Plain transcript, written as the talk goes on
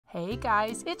Hey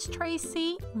guys, it's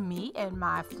Tracy, me and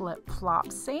my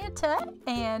flip-flop Santa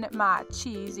and my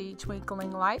cheesy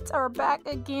twinkling lights are back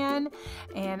again,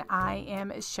 and I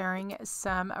am sharing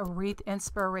some wreath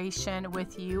inspiration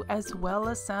with you as well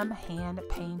as some hand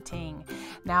painting.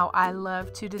 Now, I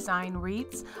love to design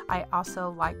wreaths. I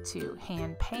also like to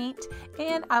hand paint,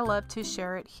 and I love to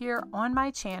share it here on my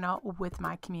channel with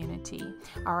my community.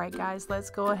 All right guys, let's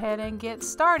go ahead and get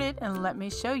started and let me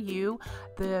show you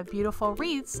the beautiful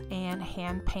wreaths and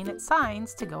hand painted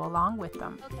signs to go along with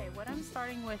them. Okay, what I'm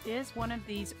starting with is one of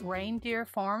these reindeer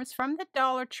forms from the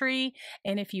Dollar Tree,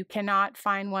 and if you cannot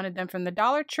find one of them from the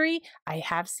Dollar Tree, I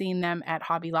have seen them at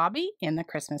Hobby Lobby in the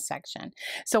Christmas section.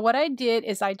 So what I did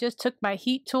is I just took my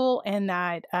heat tool and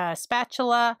that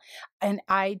spatula, and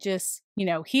I just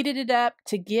heated it up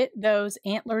to get those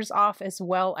antlers off as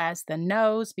well as the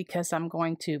nose, because I'm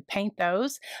going to paint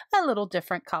those a little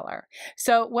different color.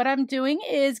 So what I'm doing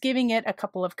is giving it a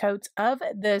couple of coats of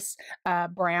this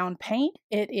brown paint.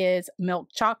 It is Milk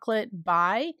Chocolate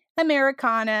by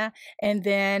Americana, and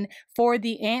then for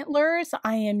the antlers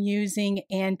I am using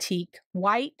Antique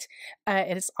White.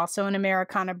 It is also an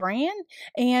Americana brand,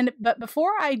 but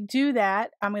before I do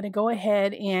that, I'm going to go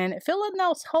ahead and fill in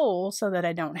those holes so that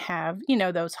I don't have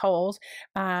those holes.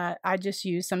 I just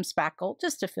use some spackle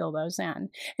just to fill those in,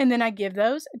 and then I give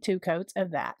those 2 coats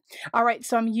of that. All right,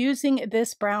 so I'm using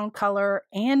this brown color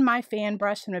and my fan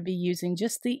brush. I'm going to be using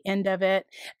just the end of it,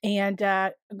 and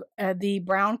the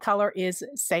brown color is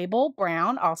Sable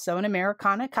Brown, also an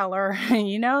Americana color.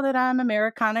 You know that I'm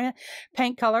Americana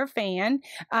paint color fan,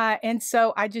 and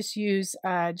so I just use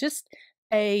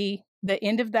the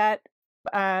end of that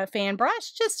fan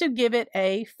brush just to give it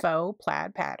a faux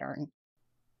plaid pattern.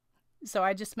 So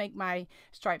I just make my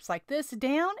stripes like this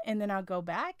down, and then I'll go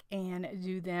back and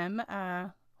do them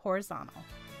horizontal.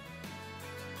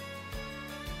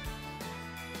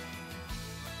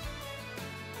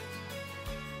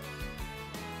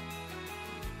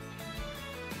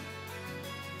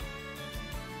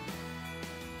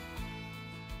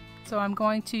 So I'm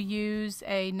going to use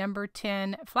a number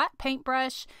 10 flat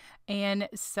paintbrush and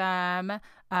some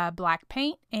black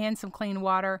paint and some clean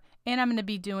water, and I'm going to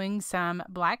be doing some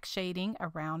black shading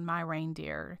around my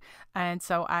reindeer. And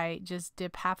so I just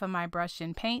dip half of my brush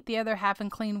in paint, the other half in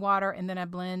clean water, and then I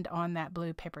blend on that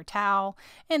blue paper towel,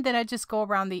 and then I just go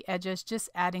around the edges just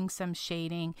adding some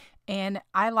shading. And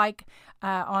I like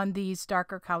on these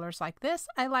darker colors like this,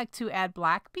 I like to add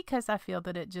black because I feel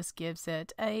that it just gives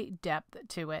it a depth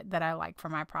to it that I like for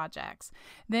my projects.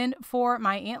 Then for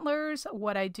my antlers,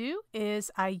 what I do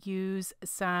is I use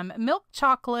some milk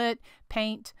chocolate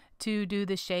paint to do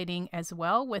the shading as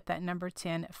well with that number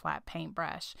 10 flat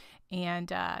paintbrush,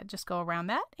 and just go around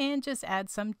that and just add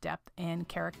some depth and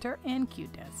character and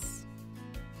cuteness.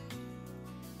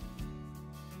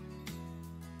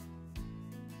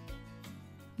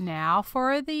 Now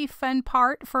for the fun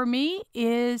part for me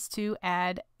is to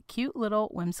add cute little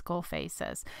whimsical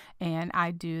faces, and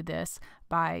I do this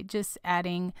by just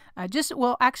adding just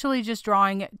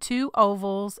drawing 2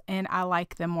 ovals, and I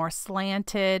like the more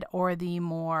slanted or the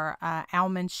more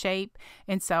almond shape.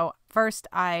 And so first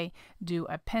I do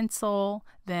a pencil,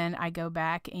 then I go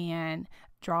back and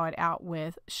draw it out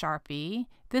with Sharpie.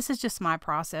 This is just my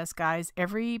process, guys.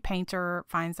 Every painter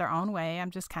finds their own way.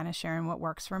 I'm just kind of sharing what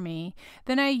works for me.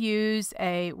 Then I use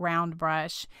a round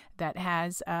brush that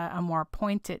has a more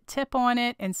pointed tip on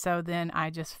it, and so then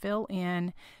I just fill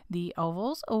in the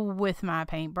ovals with my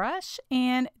paintbrush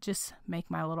and just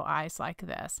make my little eyes like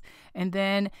this. And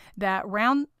then that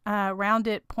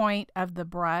rounded point of the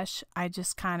brush, I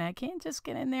just kind of can just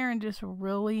get in there and just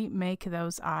really make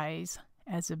those eyes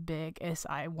as big as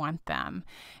I want them.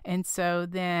 And so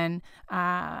then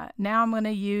now I'm going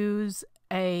to use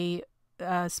a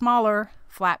smaller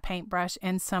flat paintbrush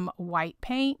and some white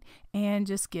paint and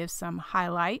just give some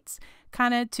highlights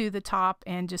kind of to the top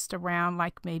and just around,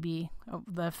 like maybe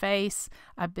the face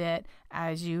a bit.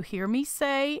 As you hear me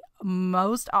say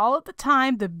most all of the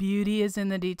time, the beauty is in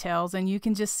the details, and you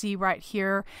can just see right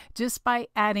here, just by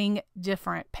adding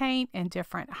different paint and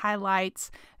different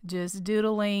highlights, just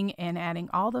doodling and adding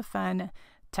all the fun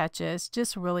touches,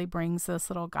 just really brings this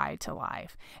little guy to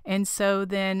life. And so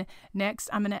then next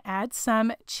I'm going to add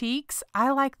some cheeks.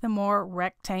 I like the more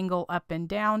rectangle up and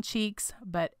down cheeks,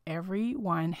 but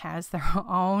everyone has their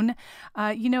own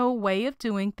way of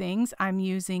doing things. I'm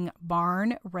using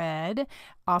Barn Red,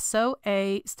 also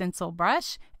a stencil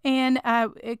brush, and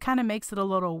it kind of makes it a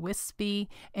little wispy.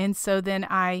 And so then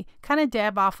I kind of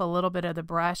dab off a little bit of the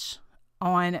brush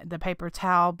on the paper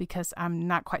towel because I'm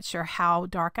not quite sure how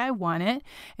dark I want it.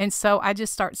 And so I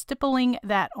just start stippling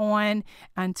that on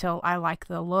until I like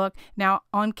the look. Now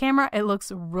on camera, it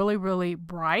looks really, really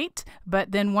bright,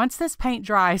 but then once this paint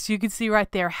dries, you can see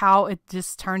right there how it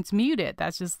just turns muted.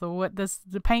 That's just what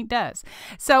the paint does.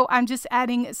 So I'm just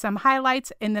adding some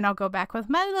highlights, and then I'll go back with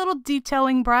my little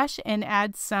detailing brush and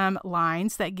add some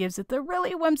lines that gives it the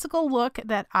really whimsical look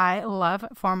that I love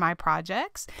for my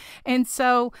projects. And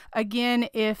so again,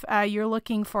 if you're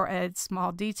looking for a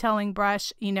small detailing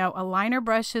brush, you know, a liner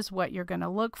brush is what you're going to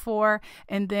look for.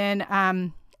 And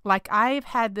then like I've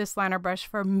had this liner brush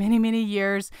for many, many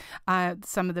years.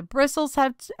 Some of the bristles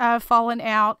have fallen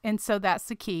out. And so that's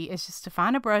the key, is just to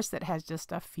find a brush that has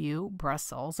just a few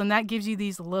bristles. And that gives you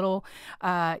these little,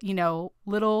 you know,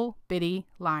 little bitty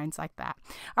lines like that.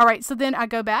 All right. So then I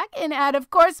go back and add, of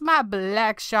course, my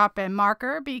black Sharpie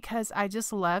marker, because I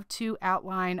just love to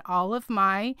outline all of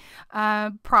my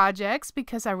projects,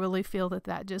 because I really feel that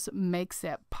that just makes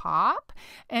it pop.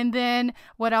 And then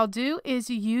what I'll do is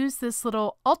use this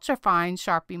little ultra fine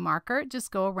Sharpie marker,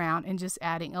 just go around and just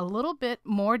adding a little bit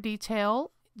more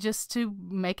detail just to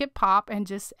make it pop, and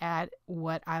just add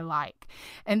what I like.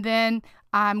 And then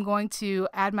I'm going to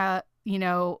add my, you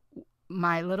know,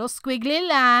 my little squiggly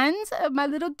lines, my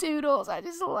little doodles. I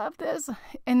just love this.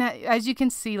 And as you can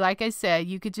see, like I said,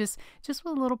 you could just with a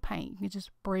little paint, you just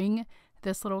bring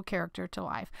this little character to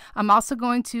life. I'm also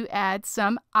going to add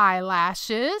some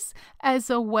eyelashes, as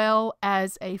well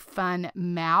as a fun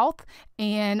mouth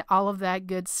and all of that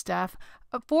good stuff.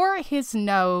 For his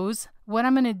nose, what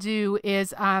I'm going to do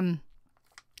is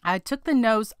I took the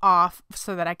nose off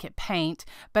so that I could paint,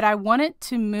 but I wanted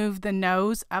to move the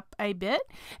nose up a bit.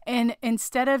 And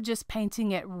instead of just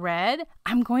painting it red,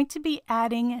 I'm going to be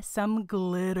adding some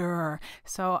glitter.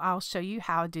 So I'll show you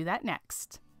how to do that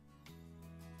next.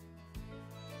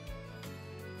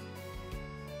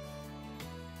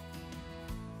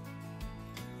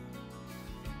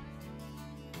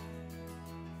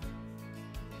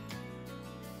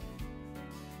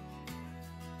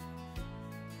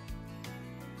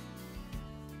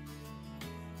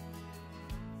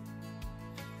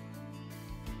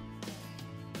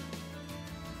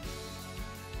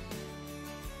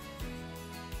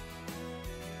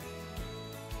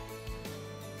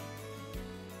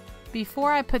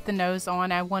 Before I put the nose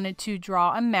on, I wanted to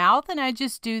draw a mouth, and I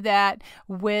just do that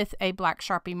with a black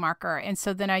Sharpie marker. And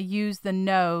so then I use the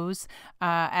nose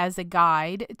as a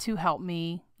guide to help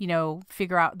me, you know,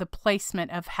 figure out the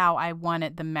placement of how I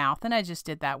wanted the mouth. And I just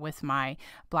did that with my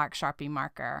black Sharpie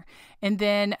marker. And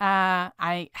then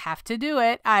I have to do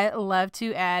it. I love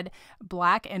to add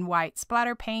black and white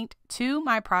splatter paint to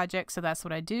my project. So that's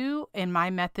what I do. And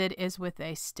my method is with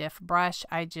a stiff brush.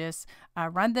 I just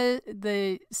run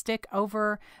the stick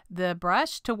over the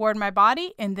brush toward my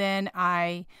body, and then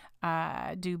I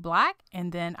do black,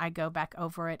 and then I go back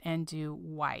over it and do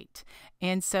white.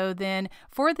 And so then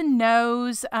for the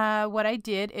nose, what I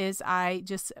did is I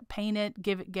just painted,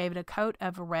 gave it a coat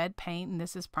of red paint, and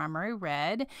this is primary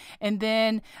red. And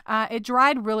then it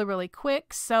dried really, really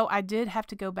quick, so I did have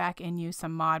to go back and use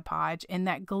some Mod Podge. And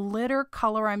that glitter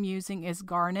color I'm using is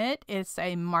Garnet. It's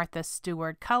a Martha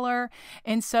Stewart color.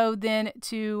 And so then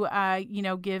to you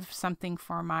know, give something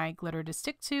for my glitter to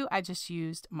stick to, I just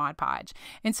used Mod Podge.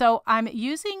 And so I'm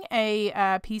using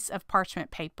a piece of parchment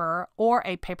paper, or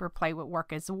a paper plate would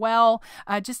work as well,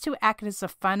 just to act as a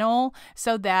funnel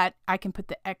so that I can put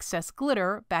the excess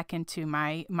glitter back into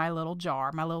my little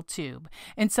jar, my little tube.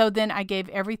 And so then I gave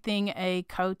everything a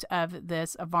coat of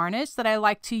this varnish that I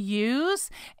like to use,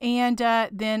 and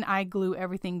then I glue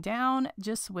everything down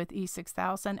just with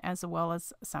E6000, as well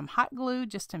as some hot glue,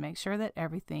 just to make sure that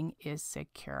everything is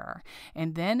secure.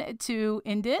 And then to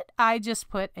end it, I just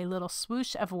put a little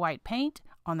swoosh of white paint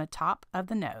on the top of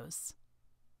the nose.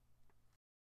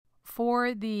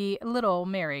 For the little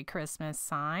Merry Christmas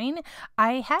sign,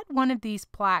 I had one of these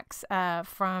plaques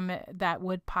from that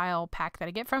wood pile pack that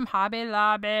I get from Hobby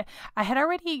Lobby. I had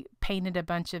already painted a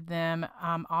bunch of them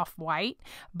off white,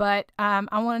 but I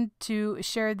wanted to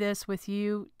share this with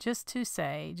you just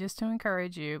to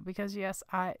encourage you, because yes,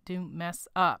 I do mess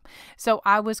up. So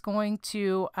I was going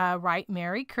to write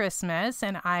Merry Christmas,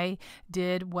 and I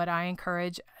did what I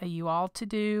encourage you all to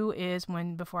do is,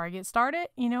 before I get started,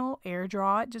 you know, air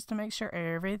draw it just to make sure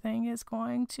everything is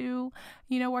going to,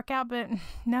 you know, work out. But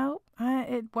no,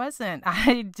 it wasn't.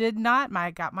 I did not. I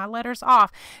got my letters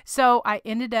off. So I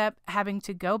ended up having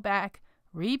to go back,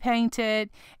 repaint it.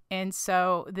 And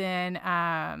so then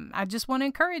I just want to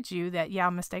encourage you that, yeah,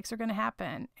 mistakes are going to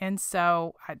happen. And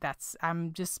so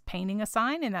I'm just painting a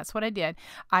sign, and that's what I did.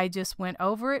 I just went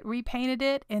over it, repainted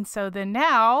it. And so then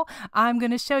now I'm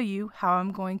going to show you how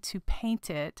I'm going to paint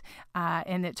it,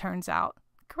 and it turns out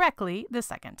correctly the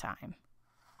second time.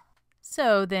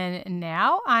 So then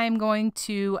now I'm going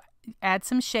to add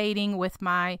some shading with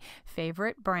my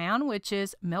favorite brown, which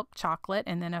is milk chocolate,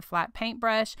 and then a flat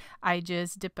paintbrush. I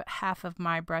just dip half of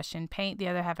my brush in paint, the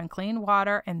other half in clean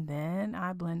water, and then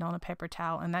I blend on a paper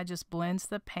towel, and that just blends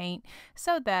the paint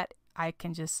so that I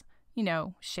can just,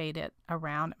 shade it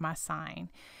around my sign.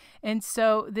 And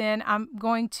so then I'm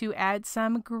going to add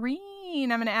some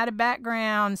green. I'm going to add a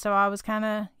background. So I was kind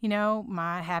of,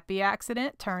 my happy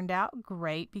accident turned out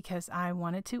great because I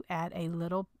wanted to add a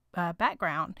little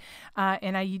background.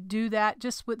 And I do that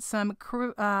just with some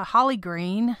holly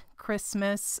green,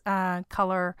 Christmas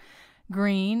color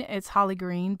green. It's holly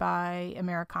green by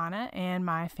Americana, and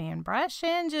my fan brush,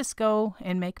 and just go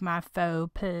and make my faux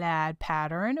plaid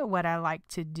pattern, what I like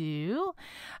to do.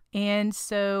 And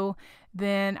so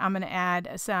then I'm going to add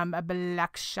some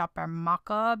black shopper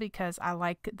maca because I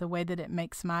like the way that it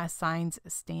makes my signs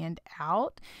stand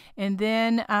out. And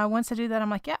then once I do that, I'm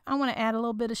like, yeah, I want to add a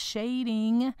little bit of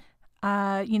shading,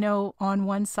 on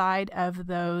one side of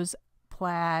those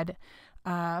plaid,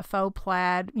 faux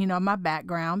plaid, my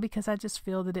background, because I just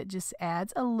feel that it just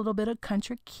adds a little bit of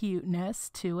country cuteness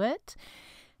to it.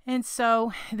 And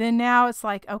so then now it's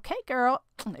like, okay, girl,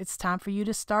 it's time for you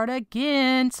to start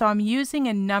again. So I'm using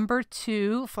a number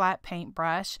 2 flat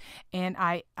paintbrush, and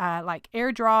I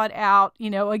air draw it out,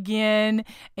 again,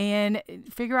 and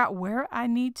figure out where I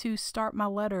need to start my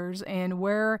letters and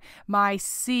where my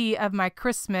C of my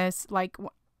Christmas,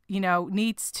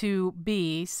 needs to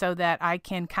be, so that I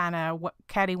can kind of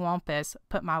cattywampus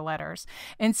put my letters.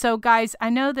 And so, guys, I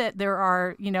know that there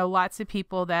are, lots of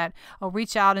people that will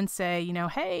reach out and say,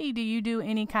 hey, do you do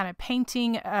any kind of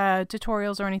painting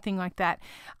tutorials or anything like that?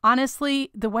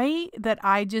 Honestly, the way that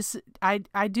I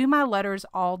do my letters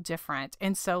all different.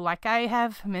 And so, like I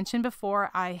have mentioned before,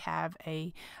 I have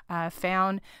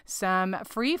found some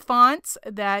free fonts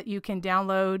that you can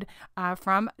download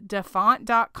from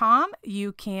dafont.com.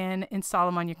 You can install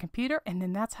them on your computer, and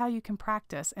then that's how you can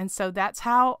practice. And so that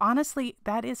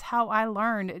is how I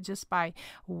learned, just by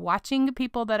watching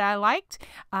people that I liked,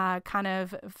 kind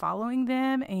of following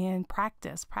them, and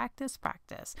practice.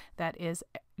 That is,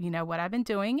 what I've been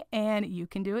doing, and you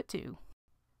can do it too.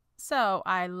 So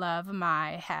I love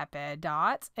my happy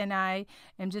dots, and I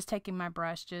am just taking my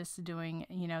brush, just doing,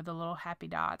 the little happy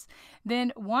dots.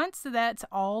 Then once that's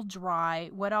all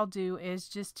dry, what I'll do is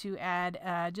just to add,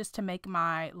 just to make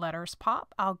my letters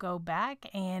pop, I'll go back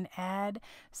and add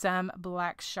some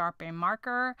black Sharpie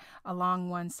marker along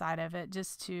one side of it,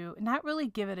 just to not really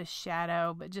give it a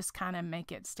shadow, but just kind of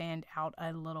make it stand out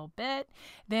a little bit.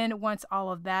 Then once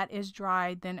all of that is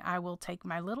dried, then I will take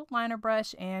my little liner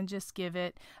brush and just give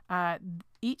it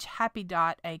each happy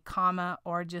dot a comma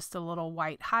or just a little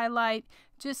white highlight,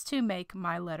 just to make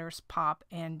my letters pop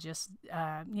and just,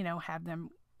 have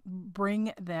them,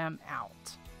 bring them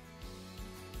out.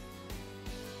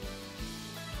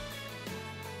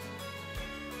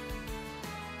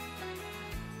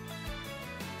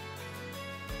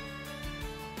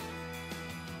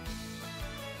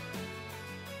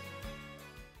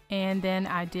 And then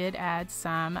I did add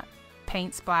some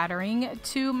paint splattering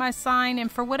to my sign, and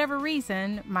for whatever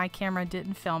reason my camera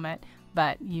didn't film it,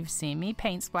 but you've seen me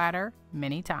paint splatter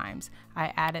many times.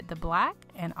 I added the black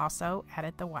and also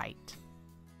added the white.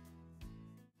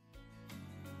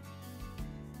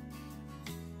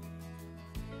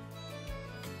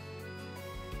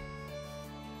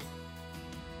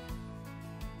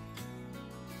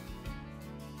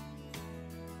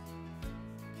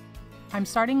 I'm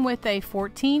starting with a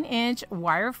 14-inch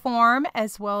wire form,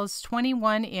 as well as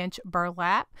 21-inch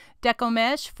burlap deco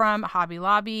mesh from Hobby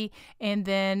Lobby, and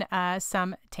then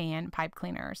some tan pipe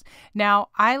cleaners. Now,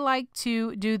 I like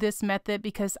to do this method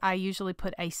because I usually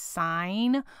put a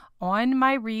sign on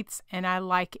my wreaths, and I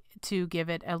like to give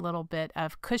it a little bit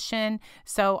of cushion.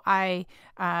 So I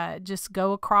just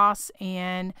go across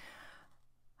and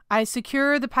I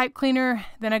secure the pipe cleaner,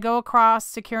 then I go across,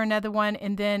 secure another one,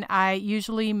 and then I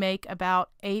usually make about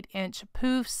 8-inch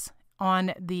poofs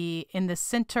in the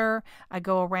center. I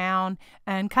go around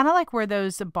and kind of like where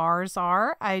those bars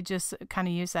are, I just kind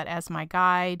of use that as my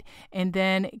guide, and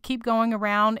then keep going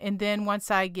around. And then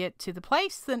once I get to the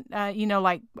place, then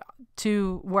like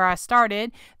to where I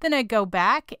started, then I go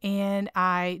back and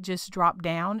I just drop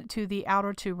down to the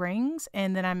outer 2 rings,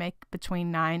 and then I make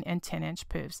between 9 and 10-inch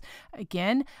poofs.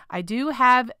 Again, I do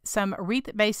have some Wreath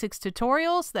Basics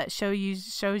tutorials that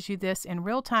shows you this in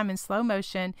real time in slow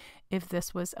motion if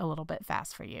this was a little bit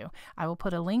fast for you. I will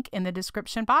put a link in the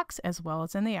description box as well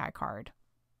as in the iCard.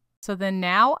 So then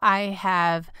now I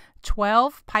have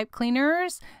 12 pipe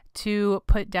cleaners to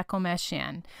put deco mesh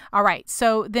in. All right,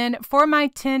 so then for my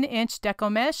 10-inch deco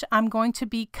mesh, I'm going to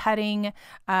be cutting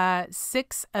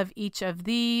 6 of each of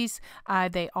these.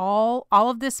 All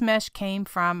of this mesh came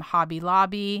from Hobby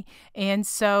Lobby, and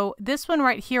so this one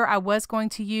right here I was going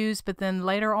to use, but then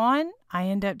later on I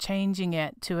end up changing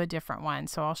it to a different one,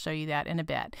 so I'll show you that in a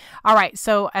bit. All right,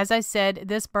 so as I said,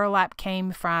 this burlap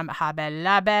came from Hobby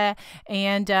Lobby,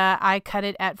 and I cut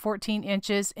it at 14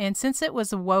 inches, and since it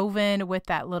was woven with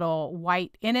that little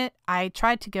white in it, I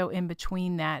tried to go in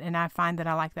between that, and I find that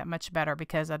I like that much better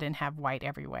because I didn't have white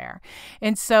everywhere.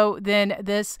 And so then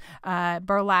this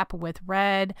burlap with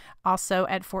red, also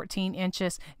at 14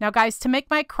 inches. Now guys, to make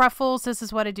my cruffles, this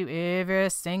is what I do every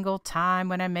single time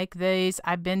when I make these.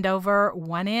 I bend over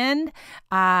one end,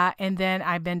 and then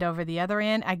I bend over the other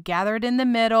end. I gather it in the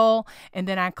middle, and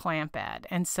then I clamp it.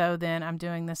 And so then I'm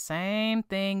doing the same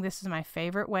thing. This is my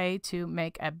favorite way to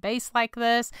make a base like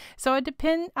this. So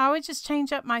I would just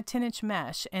change up my 10-inch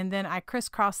mesh, and then I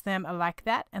crisscross them like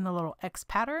that in the little X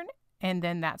pattern, and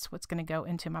then that's what's going to go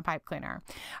into my pipe cleaner.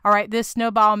 All right, this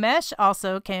snowball mesh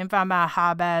also came from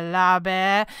Hobby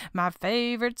Lobby, my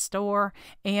favorite store,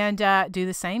 and do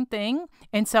the same thing.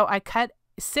 And so I cut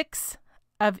 6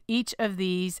 of each of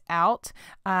these out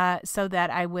so that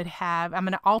I'm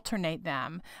going to alternate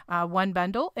them, one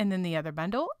bundle and then the other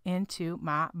bundle into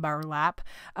my burlap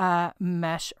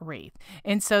mesh wreath.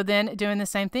 And so then doing the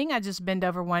same thing, I just bend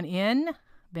over one end,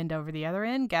 bend over the other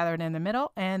end, gather it in the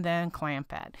middle, and then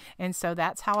clamp it. And so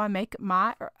that's how I make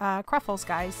my cruffles,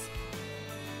 guys.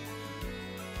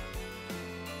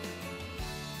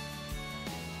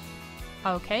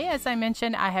 Okay, as I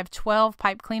mentioned, I have 12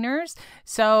 pipe cleaners.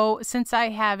 So since I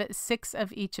have 6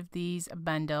 of each of these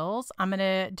bundles, I'm going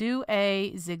to do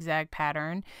a zigzag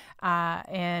pattern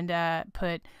and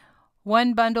put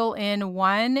one bundle in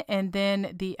one, and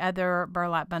then the other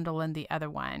burlap bundle in the other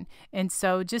one. And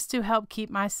so just to help keep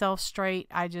myself straight,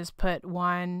 I just put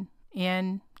one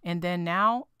in, and then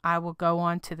now I will go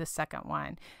on to the second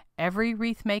one. Every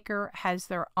wreath maker has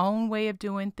their own way of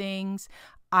doing things.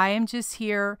 I am just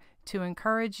here to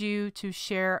encourage you to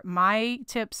share my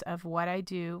tips of what I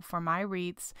do for my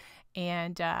wreaths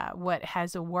and what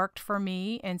has worked for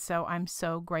me. And so I'm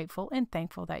so grateful and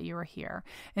thankful that you are here.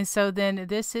 And so then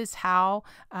this is how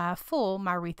full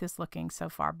my wreath is looking so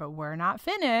far, but we're not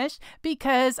finished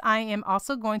because I am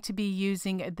also going to be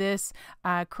using this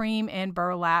cream and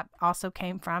burlap, also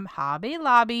came from Hobby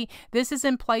Lobby. This is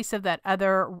in place of that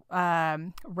other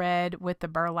red with the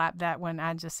burlap. That one,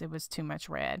 it was too much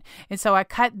red. And so I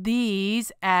cut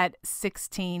these at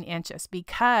 16 inches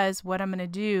because what I'm going to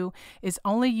do is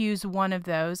only use one of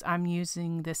those. I'm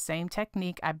using the same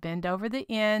technique. I bend over the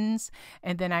ends,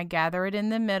 and then I gather it in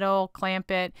the middle, clamp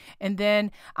it, and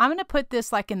then I'm going to put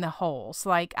this like in the holes.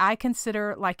 Like I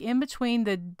consider like in between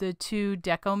the 2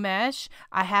 deco mesh,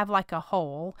 I have like a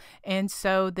hole. And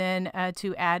so then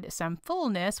to add some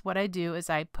fullness, what I do is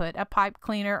I put a pipe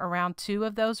cleaner around 2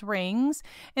 of those rings,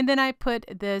 and then I put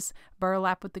this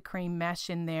burlap with the cream mesh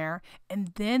in there,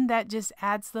 and then that just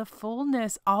adds the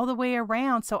fullness all the way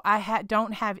around. So I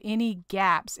don't have any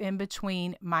gaps in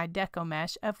between my deco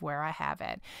mesh of where I have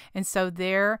it. And so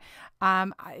there,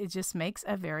 it just makes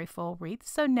a very full wreath.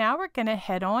 So now we're going to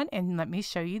head on and let me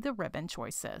show you the ribbon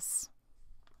choices.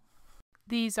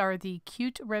 These are the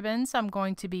cute ribbons I'm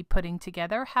going to be putting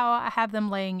together. How I have them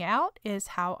laying out is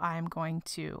how I'm going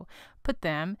to put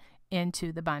them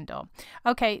into the bundle.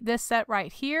 Okay, this set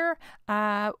right here,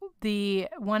 the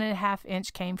 1.5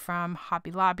 inch came from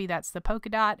Hobby Lobby. That's the polka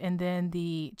dot, and then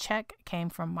the check came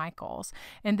from Michael's.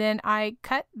 And then I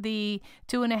cut the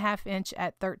 2.5 inch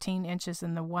at 13 inches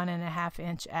and the 1.5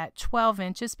 inch at 12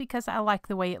 inches because I like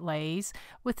the way it lays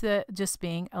with the just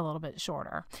being a little bit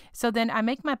shorter. So then I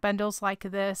make my bundles like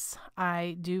this.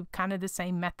 I do kind of the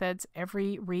same methods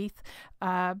every wreath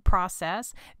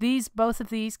process. Both of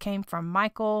these came from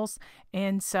Michael's.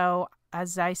 And so,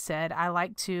 as I said, I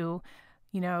like to,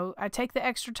 I take the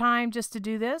extra time just to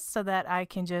do this so that I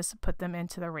can just put them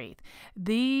into the wreath.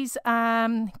 These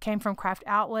came from Craft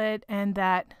Outlet, and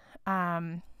that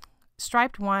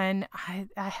striped one, I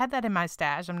had that in my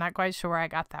stash. I'm not quite sure where I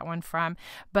got that one from,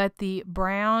 but the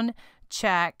brown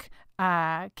check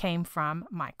came from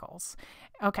Michael's.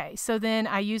 Okay, so then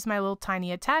I use my little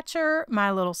tiny attacher, my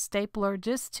little stapler,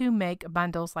 just to make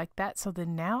bundles like that. So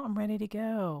then now I'm ready to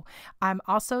go. I'm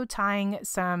also tying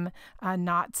some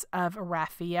knots of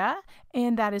raffia,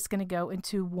 and that is going to go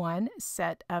into one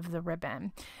set of the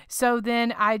ribbon. So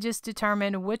then I just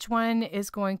determine which one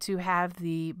is going to have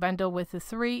the bundle with the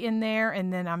 3 in there,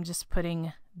 and then I'm just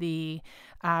putting the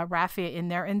raffia in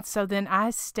there. And so then I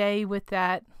stay with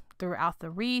that throughout the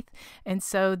wreath. And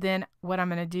so then what I'm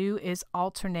going to do is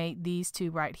alternate these two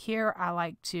right here. I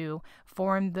like to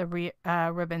form the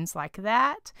ribbons like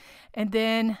that. And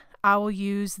then I will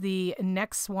use the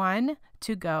next one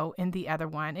to go in the other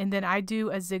one. And then I do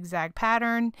a zigzag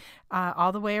pattern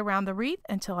all the way around the wreath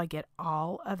until I get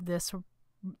all of this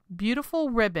beautiful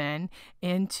ribbon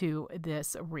into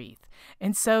this wreath.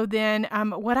 And so then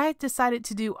what I decided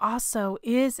to do also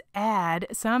is add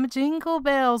some jingle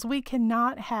bells. We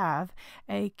cannot have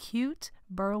a cute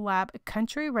burlap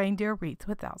country reindeer wreath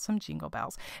without some jingle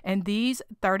bells. And these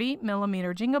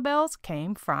 30mm jingle bells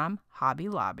came from Hobby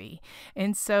Lobby.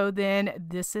 And so then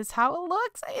this is how it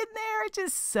looks in there.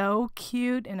 Just so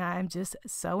cute. And I'm just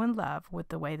so in love with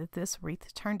the way that this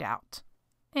wreath turned out.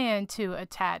 And to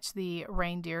attach the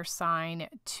reindeer sign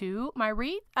to my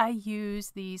wreath, I use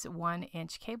these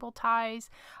 1-inch cable ties.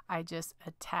 I just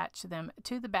attach them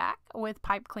to the back with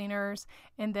pipe cleaners,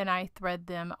 and then I thread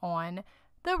them on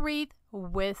the wreath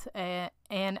with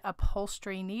an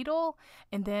upholstery needle.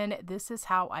 And then this is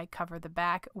how I cover the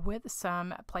back with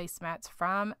some placemats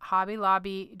from Hobby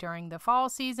Lobby during the fall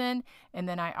season. And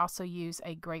then I also use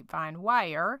a grapevine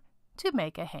wire to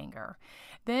make a hanger.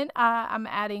 Then I'm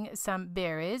adding some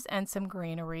berries and some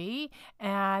greenery.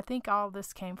 And I think all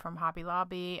this came from Hobby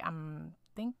Lobby. I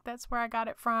think that's where I got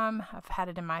it from. I've had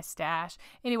it in my stash.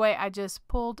 Anyway, I just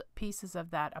pulled pieces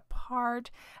of that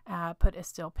apart, put a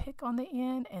steel pick on the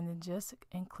end, and then just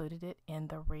included it in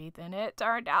the wreath. And it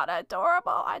turned out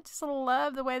adorable. I just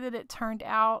love the way that it turned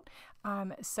out.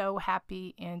 I'm so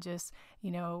happy and just,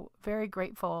 very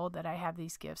grateful that I have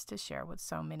these gifts to share with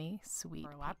so many sweet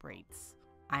burlap wreaths.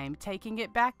 I am taking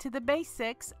it back to the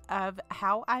basics of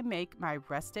how I make my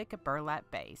rustic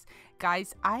burlap base.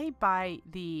 Guys, I buy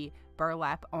the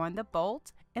burlap on the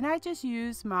bolt, and I just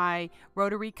use my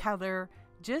rotary cutter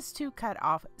just to cut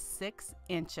off 6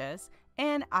 inches,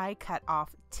 and I cut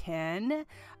off 10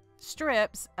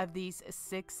 strips of these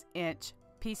 6-inch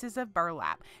pieces of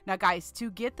burlap. Now guys, to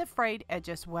get the frayed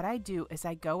edges, what I do is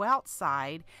I go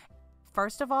outside.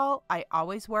 First of all, I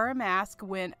always wear a mask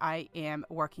when I am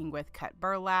working with cut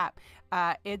burlap.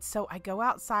 And so I go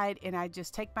outside and I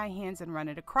just take my hands and run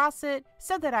it across it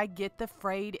so that I get the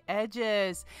frayed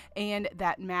edges. And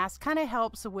that mask kind of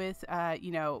helps with,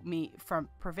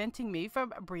 preventing me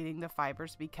from breathing the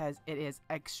fibers because it is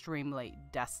extremely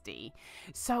dusty.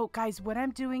 So guys, what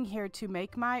I'm doing here to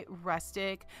make my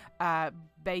rustic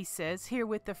bases here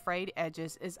with the frayed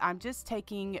edges is I'm just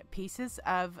taking pieces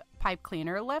of pipe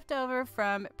cleaner left over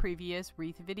from previous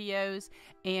wreath videos,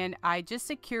 and I just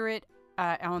secure it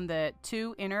on the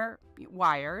 2 inner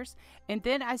wires, and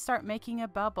then I start making a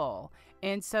bubble.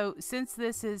 And so since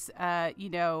this is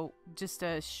just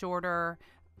a shorter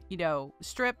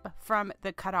strip from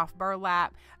the cutoff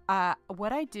burlap,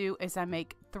 what I do is I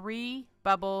make 3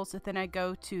 bubbles, then I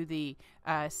go to the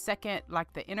second,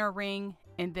 like the inner ring,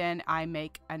 and then I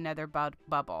make another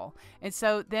bubble. And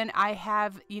so then I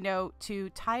have, to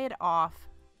tie it off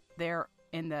there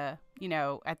in the,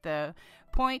 at the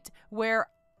point where,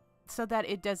 so that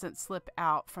it doesn't slip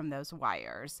out from those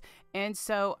wires. And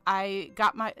so I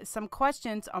got some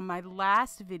questions on my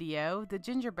last video, the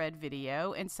gingerbread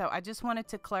video, and so I just wanted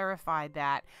to clarify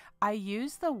that I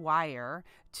use the wire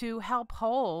to help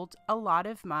hold a lot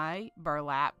of my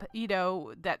burlap,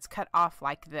 that's cut off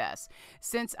like this.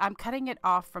 Since I'm cutting it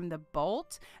off from the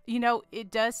bolt,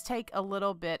 it does take a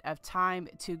little bit of time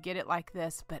to get it like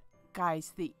this, but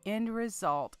guys, the end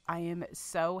result I am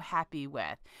so happy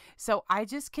with. So I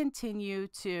just continue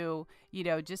to,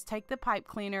 just take the pipe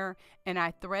cleaner and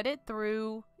I thread it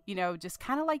through, just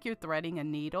kind of like you're threading a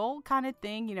needle kind of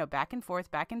thing, back and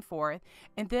forth, back and forth.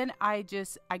 And then I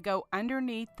go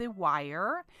underneath the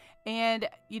wire and,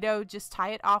 just tie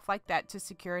it off like that to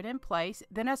secure it in place.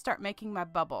 Then I start making my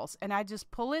bubbles and I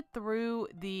just pull it through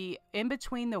in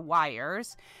between the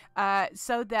wires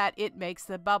so that it makes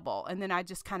the bubble. And then I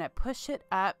just kind of push it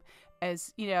up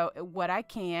as, what I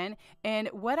can. And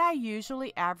what I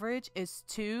usually average is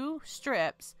 2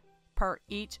 strips per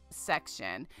each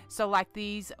section. So like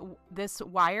this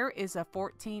wire is a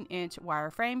 14-inch wire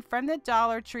frame from the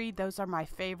Dollar Tree. Those are my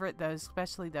favorite, those,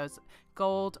 especially those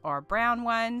gold or brown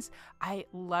ones. I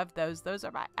love those. Those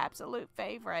are my absolute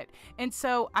favorite. And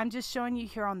so I'm just showing you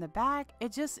here on the back.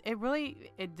 It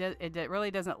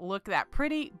really doesn't look that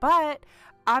pretty, but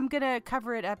I'm gonna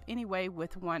cover it up anyway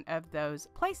with one of those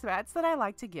placemats that I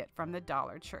like to get from the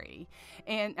Dollar Tree,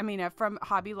 and from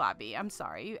Hobby Lobby. I'm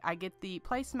sorry, I get the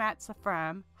placemats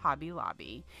from Hobby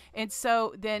Lobby. And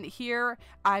so then here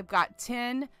I've got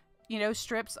 10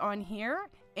 strips on here,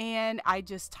 and I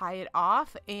just tie it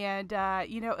off, and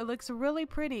it looks really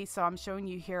pretty. So I'm showing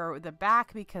you here the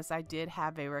back because I did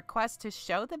have a request to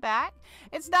show the back.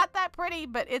 It's not that pretty,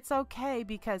 but it's okay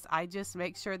because I just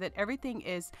make sure that everything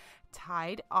is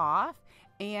tied off,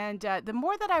 and the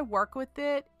more that I work with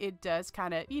it, it does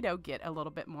kind of get a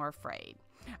little bit more frayed.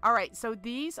 All right, so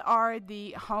these are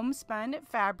the homespun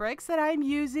fabrics that I'm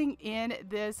using in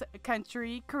this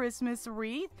country Christmas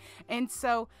wreath. And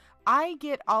so I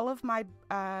get all of my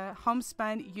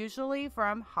homespun usually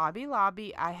from Hobby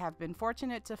Lobby. I have been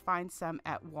fortunate to find some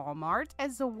at Walmart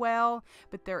as well,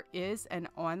 but there is an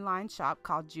online shop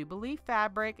called Jubilee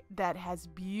Fabric that has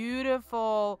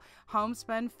beautiful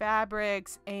homespun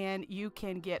fabrics, and you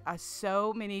can get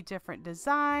so many different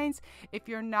designs. If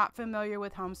you're not familiar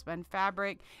with homespun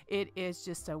fabric, it is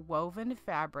just a woven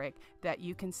fabric that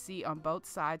you can see on both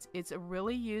sides. It's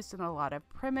really used in a lot of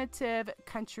primitive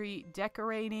country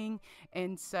decorating,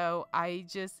 and so I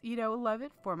just love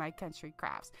it for my country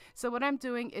crafts. So what I'm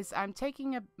doing is I'm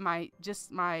taking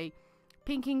my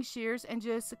pinking shears and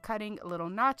just cutting little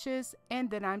notches,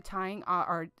 and then I'm tying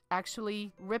or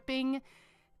actually ripping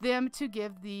them to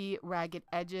give the ragged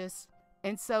edges.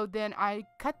 And so then I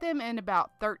cut them in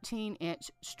about 13-inch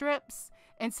strips,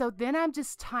 and so then I'm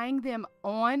just tying them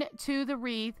on to the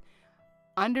wreath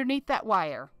underneath that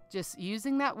wire, just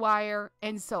using that wire.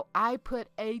 And so I put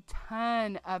a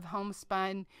ton of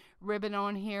homespun ribbon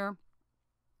on here,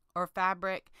 or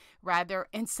fabric rather.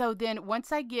 And so then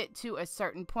once I get to a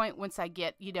certain point, once I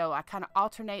get, I kind of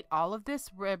alternate all of this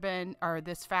ribbon or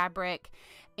this fabric.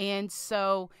 And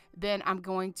so then I'm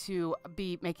going to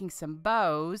be making some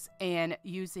bows and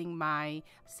using my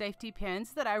safety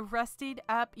pins that I rustied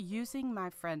up using my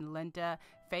friend Linda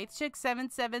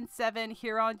FaithChick777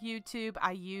 here on YouTube.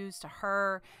 I used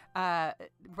her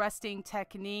rusting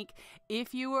technique.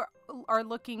 If you are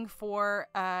looking for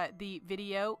the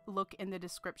video, look in the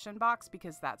description box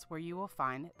because that's where you will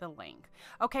find the link.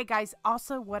 Okay guys,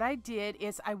 also what I did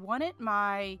is I wanted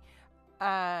my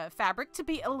fabric to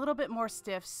be a little bit more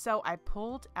stiff, so I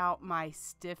pulled out my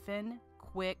Stiffen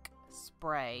Quick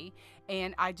spray,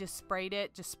 and I just sprayed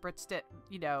it, just spritzed it,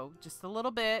 just a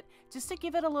little bit, just to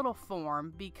give it a little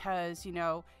form, because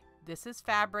this is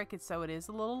fabric, and so it is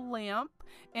a little limp,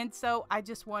 and so I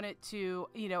just wanted to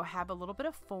have a little bit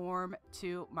of form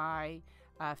to my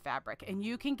fabric. And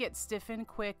you can get Stiffen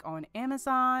Quick on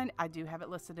Amazon. I do have it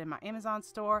listed in my Amazon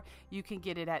store. You can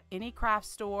get it at any craft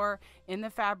store in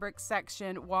the fabric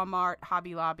section, Walmart,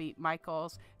 Hobby Lobby,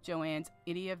 Michael's, Joann's,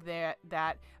 any of that.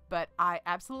 But I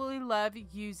absolutely love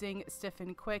using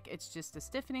Stiffen Quick. It's just a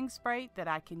stiffening spray that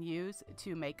I can use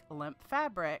to make limp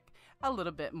fabric a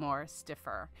little bit more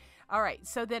stiffer. All right,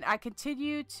 so then I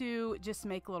continue to just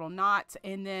make little knots,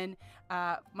 and then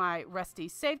my rusty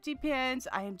safety pins,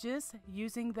 I am just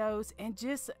using those, and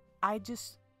I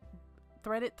just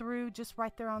thread it through just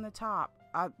right there on the top.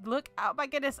 Look, oh my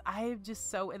goodness, I am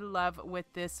just so in love with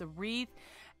this wreath.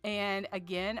 And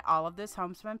again, all of this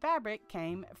homespun fabric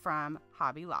came from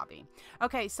Hobby Lobby.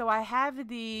 Okay, so I have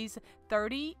these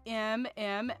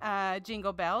 30mm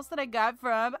jingle bells that I got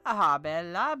from Hobby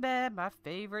Lobby, my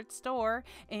favorite store.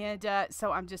 And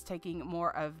so I'm just taking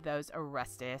more of those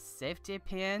rusty safety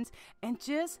pins and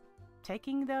just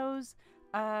taking those,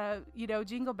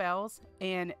 jingle bells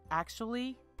and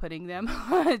actually putting them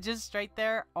just straight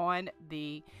there on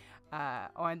the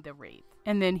wreath.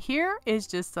 And then here is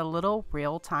just a little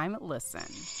real-time listen.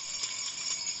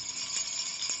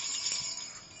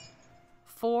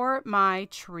 For my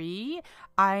tree,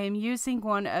 I am using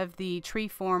one of the tree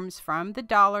forms from the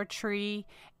Dollar Tree,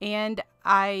 and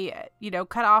I,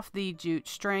 cut off the jute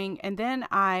string, and then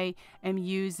I am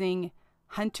using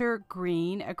Hunter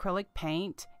Green acrylic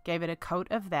paint, gave it a coat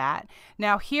of that.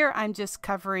 Now here I'm just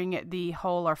covering the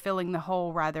hole, or filling the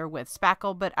hole rather, with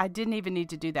spackle, but I didn't even need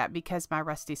to do that because my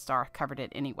Rusty Star covered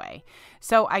it anyway.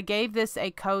 So I gave this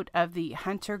a coat of the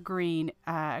Hunter Green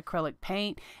acrylic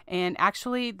paint, and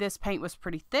actually this paint was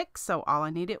pretty thick, so all I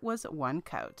needed was one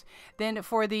coat. Then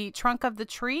for the trunk of the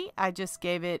tree, I just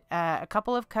gave it a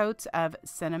couple of coats of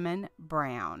cinnamon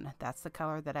brown. That's the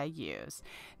color that I use.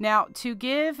 Now to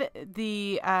give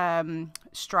the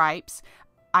stripes,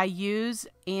 I use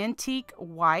antique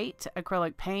white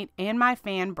acrylic paint and my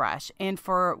fan brush, and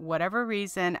for whatever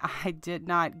reason I did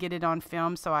not get it on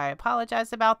film, so I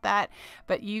apologize about that,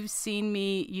 but you've seen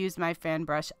me use my fan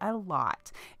brush a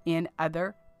lot in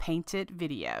other painted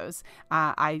videos.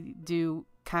 I do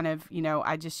kind of,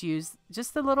 I just use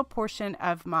just a little portion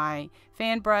of my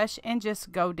fan brush and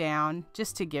just go down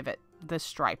just to give it the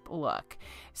stripe look.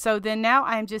 So then now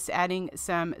I'm just adding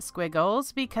some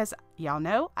squiggles because y'all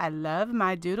know I love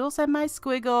my doodles and my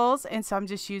squiggles, and so I'm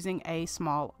just using a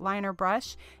small liner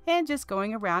brush and just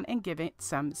going around and giving it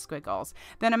some squiggles.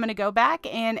 Then I'm going to go back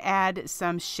and add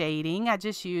some shading. I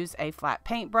just use a flat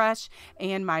paintbrush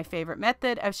and my favorite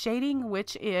method of shading,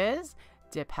 which is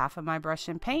dip half of my brush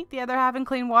in paint, the other half in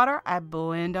clean water. I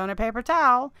blend on a paper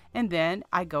towel, and then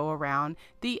I go around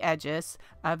the edges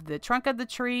of the trunk of the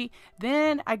tree.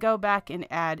 Then I go back and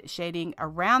add shading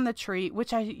around the tree,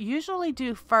 which I usually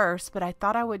do first, but I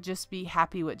thought I would just be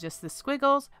happy with just the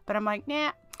squiggles. But I'm like,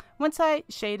 nah. Once I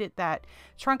shaded that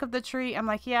trunk of the tree, I'm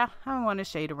like, yeah, I want to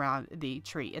shade around the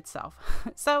tree itself.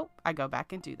 So I go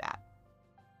back and do that.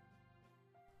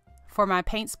 For my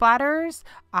paint splatters,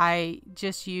 I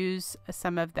just use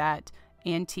some of that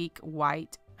antique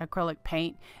white acrylic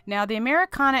paint. Now the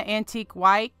Americana antique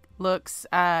white looks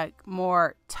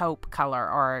more taupe color,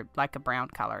 or like a brown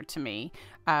color to me,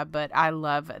 but I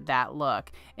love that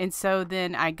look. And so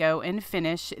then I go and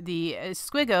finish the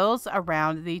squiggles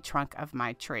around the trunk of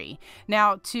my tree.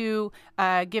 Now to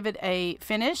give it a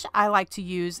finish, I like to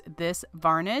use this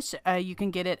varnish. You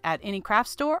can get it at any craft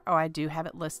store, or I do have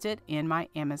it listed in my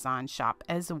Amazon shop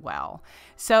as well.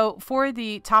 So for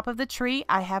the top of the tree,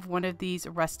 I have one of these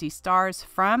Rusty Stars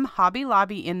from Hobby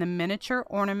Lobby in the miniature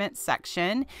ornament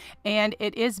section, and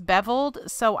it is beveled,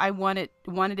 so I wanted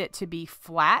it to be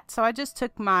flat. So I just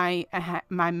took my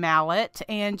mallet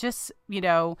and just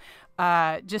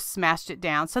smashed it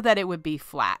down so that it would be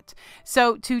flat.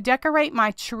 So to decorate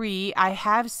my tree, I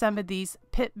have some of these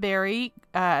pitberry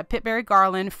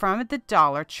garland from the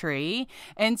Dollar Tree,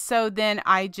 and so then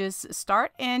I just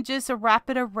start and just wrap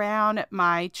it around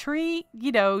my tree,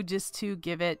 just to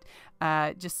give it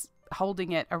just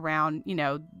holding it around,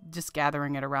 just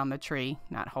gathering it around the tree,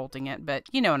 not holding it, but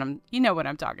you know what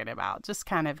I'm talking about. Just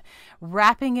kind of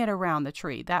wrapping it around the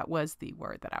tree. That was the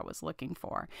word that I was looking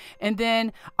for. And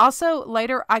then also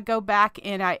later I go back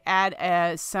and I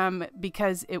add some,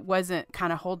 because it wasn't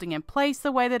kind of holding in place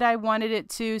the way that I wanted it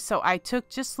to. So I took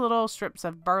just little strips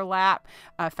of burlap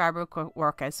fabric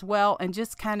work as well, and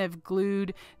just kind of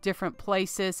glued different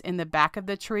places in the back of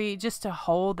the tree just to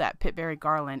hold that pitberry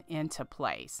garland into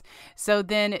place. So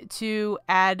then to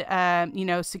add,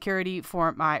 security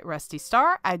for my Rusty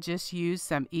Star, I just use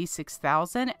some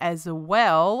E6000 as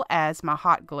well as my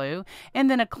hot glue, and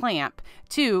then a clamp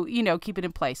to, keep it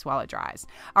in place while it dries.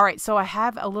 All right, so I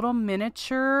have a little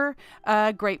miniature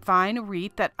grapevine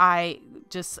wreath that I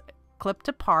just clipped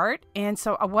apart, and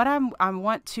so I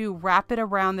want to wrap it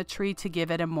around the tree to give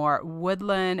it a more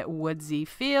woodland, woodsy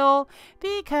feel,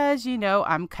 because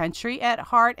I'm country at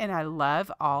heart and I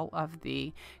love all of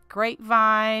the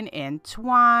grapevine and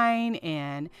twine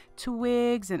and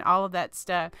twigs and all of that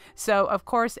stuff. So of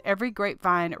course every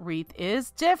grapevine wreath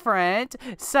is different,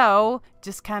 so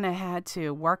just kind of had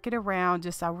to work it around.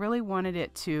 I really wanted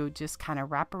it to just kind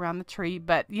of wrap around the tree,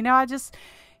 but I just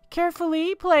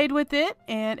carefully played with it,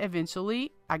 and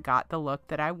eventually I got the look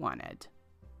that I wanted.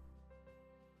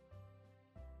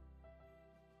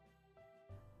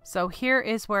 So here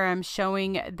is where I'm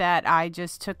showing that I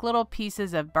just took little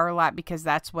pieces of burlap because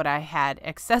that's what I had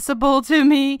accessible to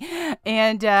me,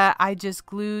 and I just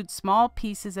glued small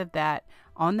pieces of that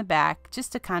on the back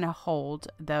just to kind of hold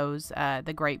those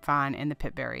the grapevine and the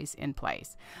pitberries in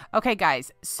place. Okay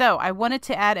guys, so I wanted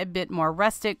to add a bit more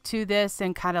rustic to this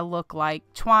and kind of look like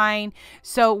twine.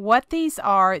 So what these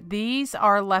are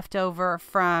left over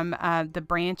from the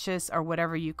branches, or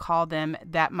whatever you call them,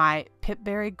 that my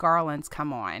pipberry garlands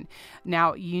come on.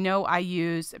 Now, you know, I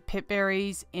use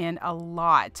pipberries in a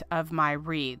lot of my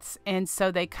wreaths, and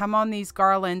so they come on these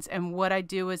garlands, and what I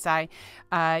do is I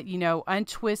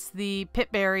untwist the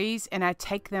pipberries and I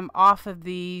take them off of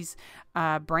these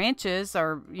branches,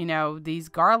 or these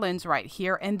garlands right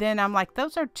here, and then I'm like,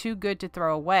 those are too good to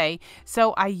throw away,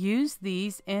 so I use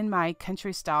these in my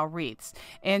country style wreaths.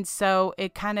 And so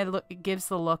it kind of gives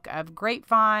the look of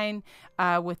grapevine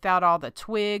without all the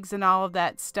twigs and all of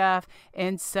that stuff.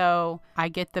 And so I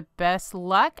get the best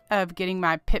luck of getting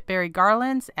my pipberry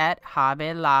garlands at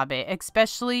Hobby Lobby,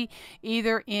 especially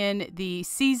either in the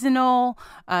seasonal,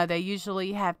 they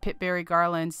usually have pipberry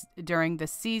garlands during the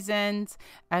seasons,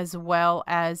 as well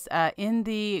as in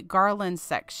the garland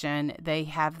section, they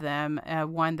have them.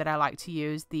 One that I like to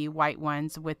use, the white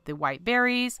ones with the white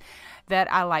berries,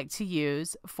 that I like to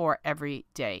use for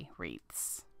everyday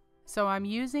wreaths. So I'm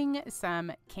using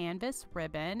some canvas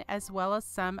ribbon as well as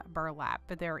some burlap,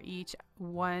 but they're each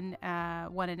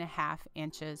 1.5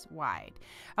 inches wide.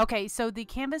 Okay, so the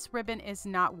canvas ribbon is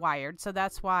not wired, so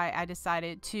that's why I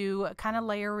decided to kind of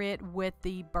layer it with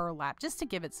the burlap just to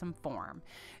give it some form.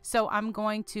 So I'm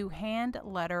going to hand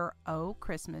letter O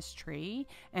Christmas tree,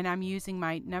 and I'm using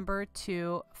my number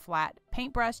 2 flat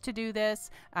paintbrush to do this.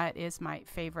 It is my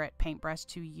favorite paintbrush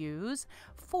to use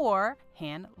for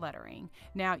hand lettering.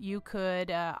 Now you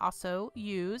could also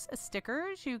use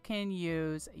stickers. You can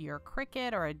use your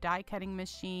Cricut or a die cutting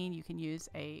machine. You can use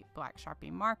a black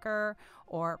Sharpie marker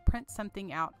or print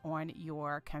something out on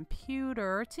your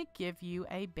computer to give you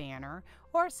a banner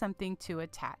or something to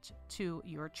attach to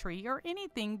your tree or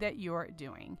anything that you're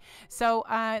doing. So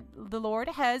the Lord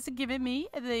has given me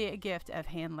the gift of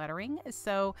hand lettering,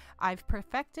 so I've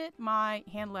perfected my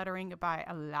hand lettering by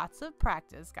lots of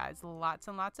practice, guys. Lots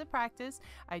and lots of practice.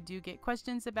 I do get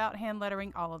questions about hand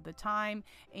lettering all of the time,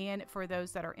 and for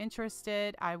those that are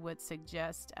interested, I would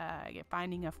suggest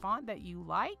finding a font that you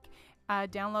like,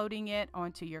 downloading it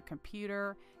onto your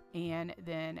computer, and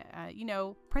then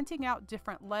printing out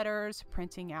different letters,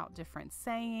 printing out different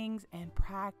sayings, and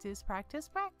practice, because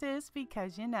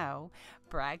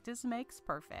practice makes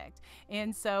perfect.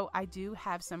 And so I do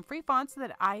have some free fonts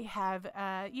that I have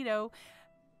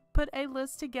put a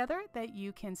list together that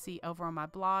you can see over on my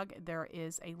blog. There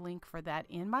is a link for that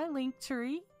in my link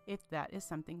tree if that is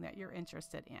something that you're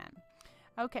interested in.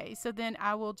 Okay, so then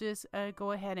I will just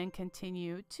go ahead and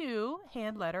continue to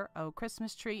hand letter O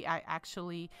Christmas tree. I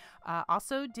actually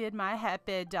also did my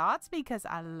happy dots because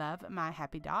I love my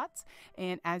happy dots.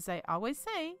 And as I always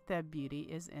say, the beauty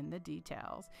is in the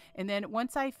details. And then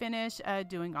once I finish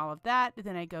doing all of that,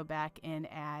 then I go back and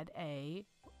add a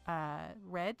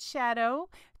red shadow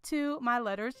to my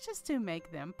letters just to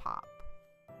make them pop.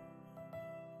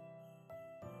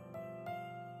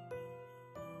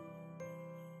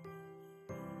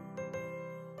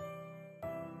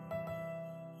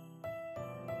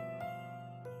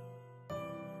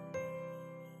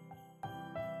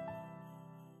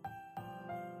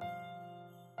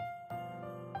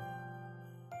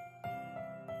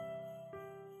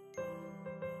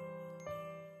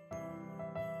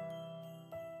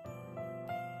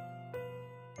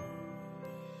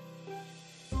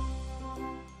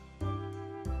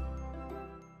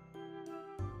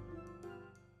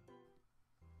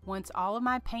 Once all of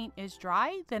my paint is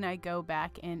dry, then I go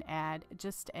back and add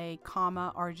just a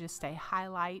comma or just a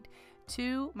highlight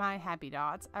to my happy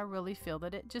dots. I really feel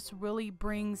that it just really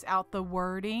brings out the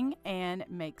wording and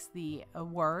makes the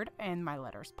word and my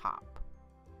letters pop.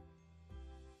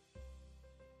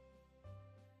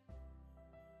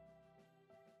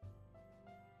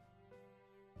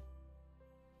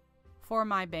 For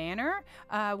my banner,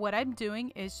 what I'm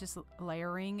doing is just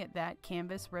layering that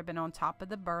canvas ribbon on top of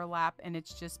the burlap, and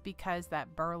it's just because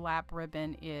that burlap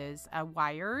ribbon is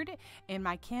wired and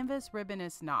my canvas ribbon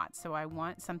is not, so I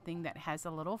want something that has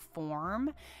a little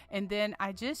form. And then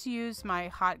I just use my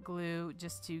hot glue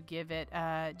just to give it,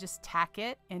 just tack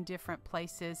it in different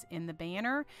places in the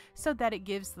banner so that it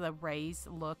gives the raised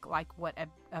look like what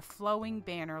a flowing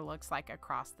banner looks like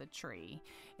across the tree.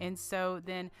 And so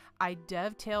then I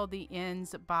dovetail the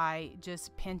ends by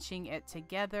just pinching it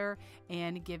together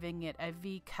and giving it a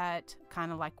V cut,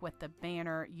 kind of like what the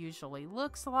banner usually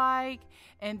looks like.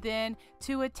 And then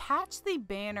to attach the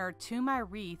banner to my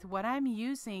wreath, what I'm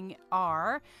using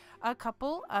are a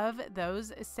couple of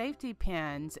those safety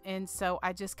pins, and so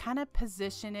I just kind of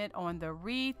position it on the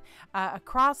wreath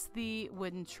across the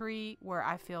wooden tree where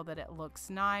I feel that it looks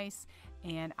nice.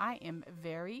 and I am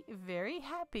very, very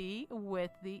happy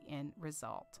with the end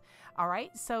result. All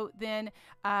right, so then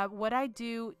what I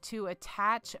do to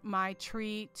attach my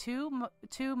tree to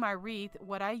my wreath,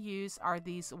 what I use are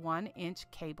these 1-inch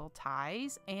cable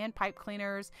ties and pipe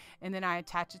cleaners, and then I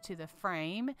attach it to the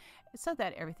frame so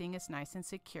that everything is nice and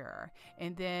secure.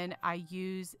 And then I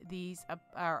use these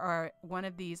or one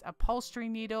of these upholstery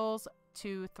needles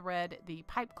to thread the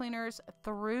pipe cleaners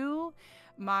through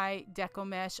my deco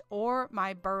mesh or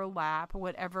my burlap,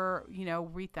 whatever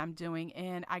wreath I'm doing.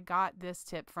 And I got this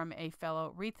tip from a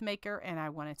fellow wreath maker, and I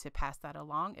wanted to pass that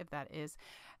along. If that is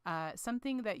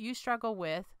something that you struggle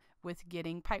with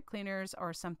getting pipe cleaners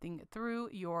or something through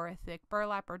your thick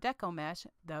burlap or deco mesh,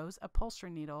 those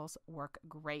upholstery needles work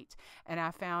great. And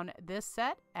I found this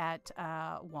set at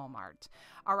Walmart.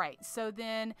 All right, so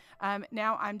then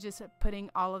now I'm just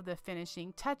putting all of the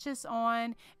finishing touches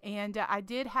on, and I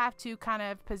did have to kind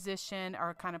of position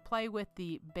or kind of play with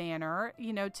the banner,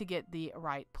 to get the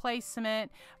right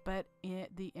placement, but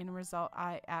the end result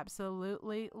I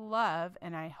absolutely love,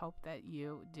 and I hope that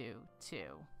you do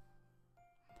too.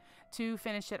 To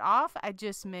finish it off, I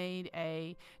just made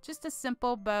just a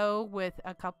simple bow with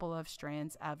a couple of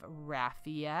strands of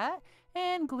raffia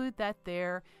and glued that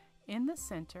there in the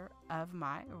center of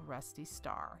my rusty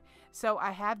star. So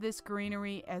I have this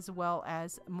greenery as well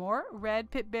as more red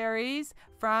pip berries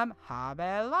from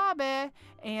Hobby Lobby,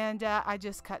 and I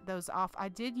just cut those off. I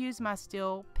did use my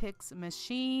steel picks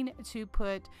machine to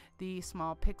put the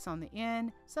small picks on the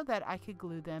end so that I could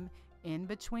glue them in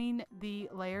between the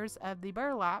layers of the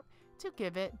burlap to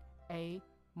give it a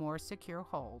more secure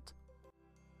hold.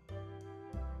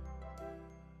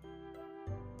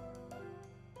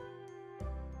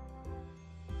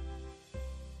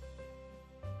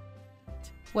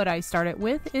 What I started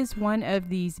with is one of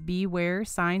these beware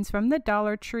signs from the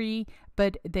Dollar Tree,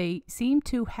 but they seem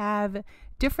to have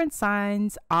different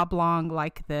signs oblong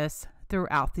like this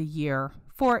throughout the year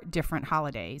for different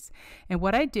holidays. And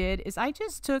what I did is I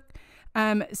just took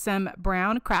some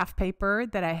brown craft paper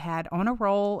that I had on a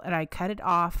roll, and I cut it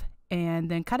off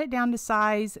and then cut it down to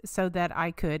size so that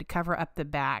I could cover up the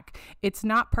back. It's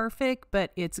not perfect,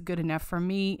 but it's good enough for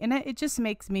me, and it just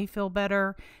makes me feel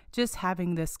better just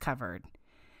having this covered.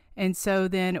 And so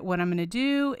then what I'm going to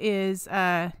do is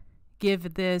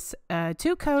give this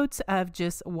 2 coats of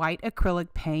just white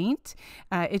acrylic paint.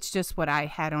 It's just what I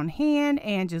had on hand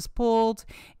and just pulled,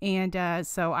 and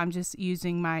so I'm just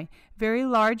using my very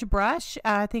large brush.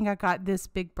 I think I got this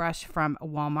big brush from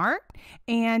Walmart,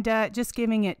 and just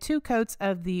giving it 2 coats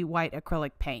of the white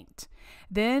acrylic paint.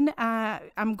 Then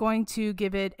I'm going to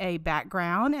give it a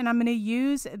background, and I'm going to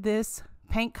use this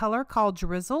paint color called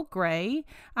Drizzle Gray.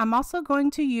 I'm also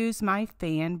going to use my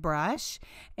fan brush,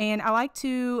 and I like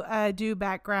to do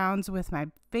backgrounds with my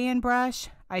fan brush.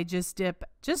 I just dip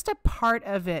just a part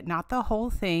of it, not the whole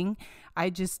thing. I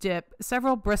just dip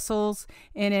several bristles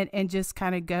in it and just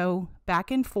kind of go back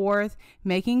and forth,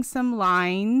 making some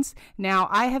lines. Now,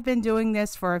 I have been doing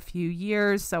this for a few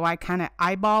years, so I kind of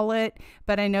eyeball it,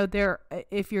 but I know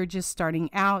if you're just starting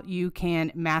out, you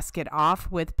can mask it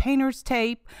off with painter's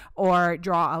tape or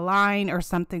draw a line or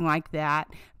something like that.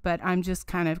 But I'm just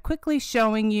kind of quickly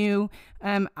showing you.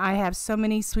 I have so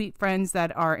many sweet friends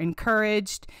that are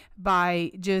encouraged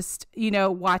by just,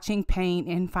 watching paint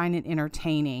and find it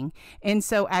entertaining. And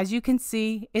so as you can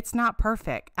see, it's not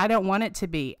perfect. I don't want it to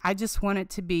be. I just want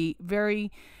it to be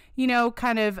very,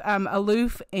 kind of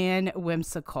aloof and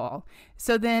whimsical.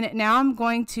 So then now I'm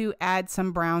going to add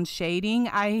some brown shading.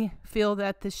 I feel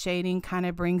that the shading kind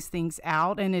of brings things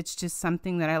out, and it's just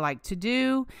something that I like to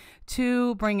do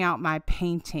to bring out my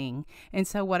painting. And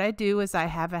so what I do is I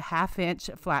have a 1/2-inch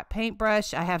flat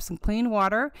paintbrush. I have some clean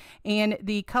water, and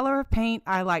the color of paint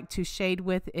I like to shade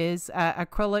with is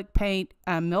acrylic paint,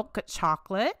 milk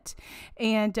chocolate.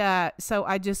 And so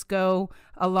I just go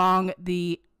along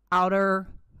the outer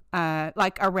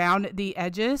like around the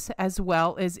edges as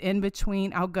well as in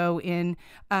between. I'll go in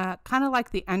kind of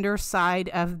like the underside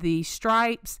of the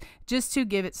stripes just to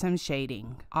give it some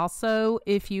shading. Also,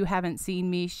 if you haven't seen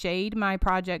me shade my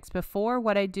projects before,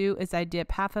 what I do is I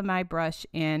dip half of my brush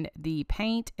in the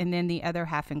paint and then the other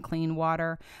half in clean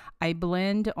water. I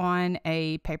blend on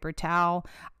a paper towel.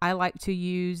 I like to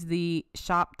use the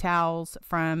shop towels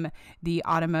from the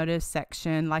automotive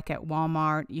section, like at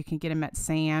Walmart. You can get them at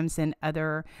Sam's and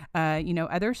other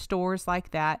other stores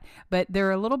like that, but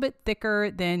they're a little bit thicker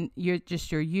than your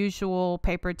usual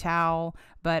paper towel.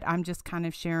 But I'm just kind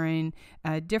of sharing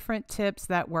different tips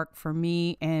that work for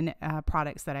me and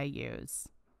products that I use.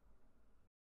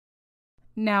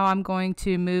 Now I'm going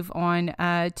to move on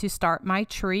to start my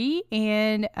tree,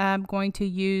 and I'm going to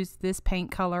use this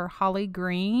paint color Holly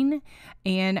Green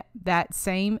and that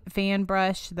same fan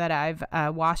brush that I've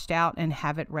washed out and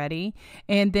have it ready.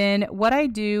 And then what I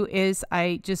do is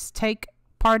I just take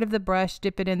part of the brush,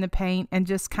 dip it in the paint, and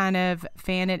just kind of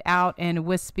fan it out and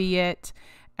wispy it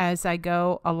as I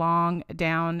go along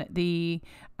down the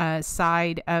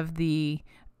side of the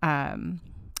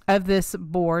of this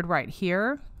board right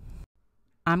here.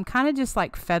 I'm kind of just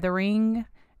like feathering.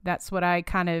 That's what I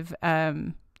kind of,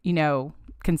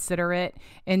 consider it.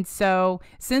 And so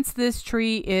since this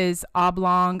tree is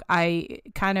oblong, I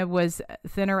kind of was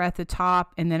thinner at the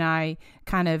top, and then I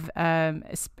kind of,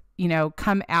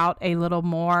 come out a little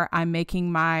more. I'm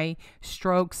making my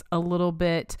strokes a little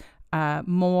bit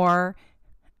more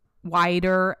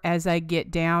wider as I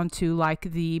get down to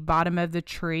like the bottom of the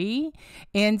tree.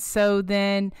 And so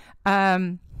then,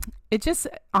 it just,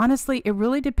 honestly, it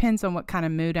really depends on what kind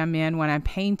of mood I'm in when I'm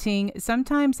painting.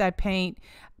 Sometimes I paint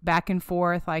back and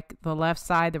forth, like the left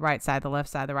side, the right side, the left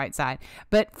side, the right side.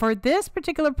 But for this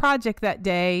particular project that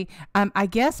day, I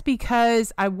guess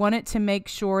because I wanted to make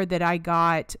sure that I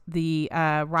got the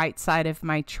right side of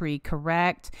my tree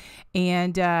correct.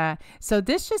 And so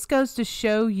this just goes to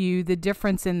show you the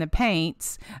difference in the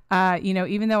paints.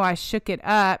 Even though I shook it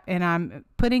up and I'm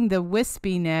putting the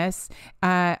wispiness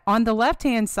on the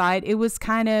left-hand side, it was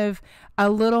kind of a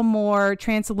little more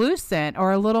translucent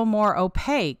or a little more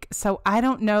opaque. So I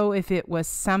don't know if it was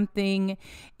something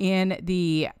in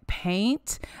the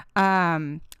paint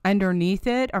underneath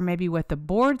it, or maybe what the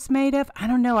board's made of. I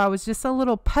don't know. I was just a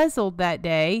little puzzled that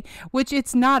day, which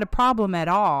it's not a problem at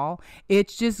all. It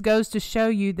just goes to show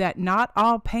you that not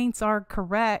all paints are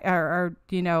correct,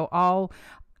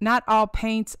 not all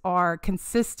paints are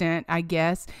consistent, I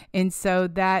guess. And so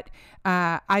that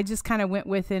I just kind of went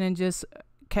with it and just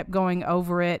kept going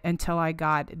over it until I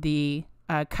got the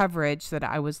coverage that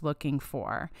I was looking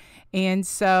for. And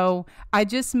so I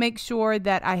just make sure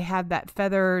that I have that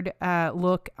feathered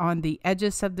look on the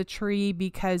edges of the tree,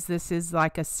 because this is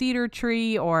like a cedar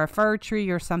tree or a fir tree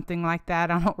or something like that.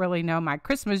 I don't really know my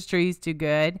Christmas trees too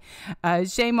good.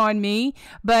 Shame on me.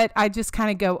 But I just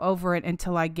kind of go over it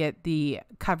until I get the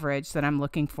coverage that I'm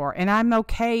looking for. And I'm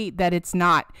okay that it's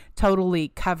not totally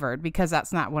covered, because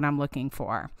that's not what I'm looking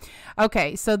for.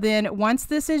 Okay, so then once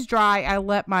this is dry, I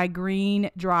let my green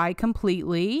dry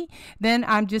completely. Then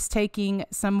I'm just taking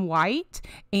some white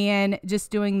and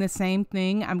just doing the same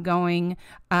thing. I'm going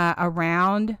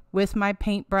around with my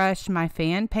paintbrush, my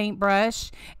fan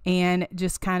paintbrush, and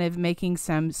just kind of making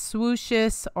some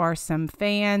swooshes or some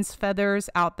fans, feathers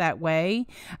out that way.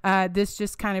 This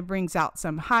just kind of brings out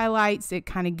some highlights. It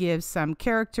kind of gives some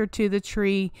character to the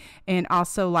tree, and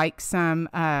also like some,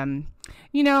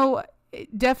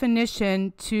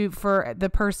 definition for the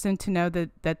person to know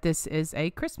that this is a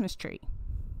Christmas tree.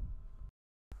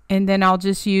 And then I'll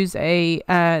just use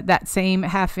that same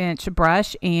 1/2 inch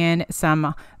brush and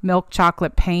some milk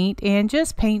chocolate paint, and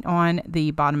just paint on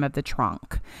the bottom of the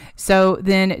trunk. So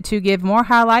then to give more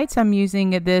highlights, I'm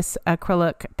using this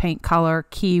acrylic paint color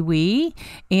Kiwi,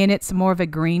 and it's more of a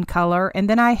green color. And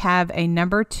then I have a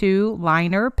number 2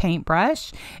 liner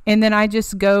paintbrush, and then I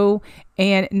just go,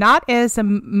 and not as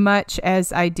much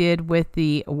as I did with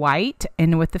the white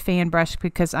and with the fan brush,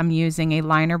 because I'm using a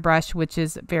liner brush, which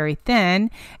is very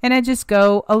thin, and I just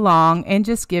go along and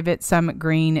just give it some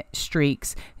green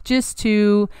streaks, just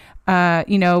to,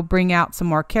 bring out some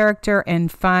more character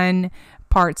and fun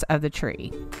parts of the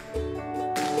tree.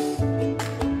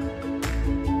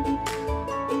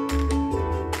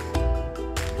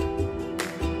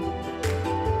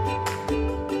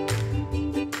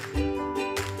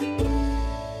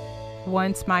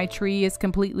 Once my tree is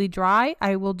completely dry,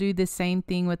 I will do the same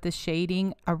thing with the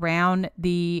shading around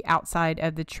the outside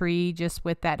of the tree, just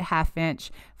with that 1/2 inch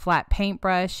flat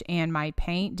paintbrush and my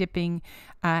paint, dipping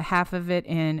half of it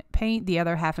in paint, the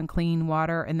other half in clean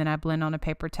water, and then I blend on a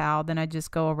paper towel. Then I just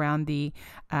go around the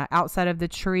outside of the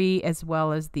tree as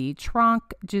well as the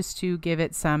trunk, just to give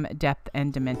it some depth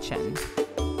and dimension.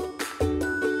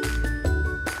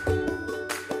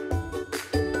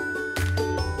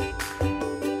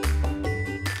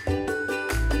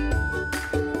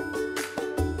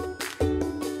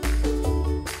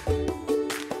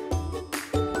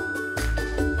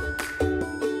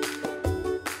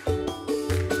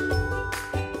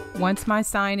 Once my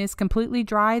sign is completely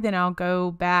dry, then I'll go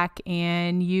back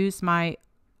and use my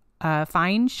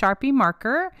fine Sharpie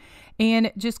marker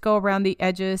and just go around the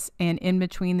edges and in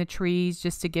between the trees,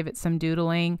 just to give it some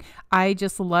doodling. I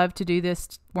just love to do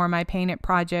this for my painted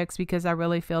projects, because I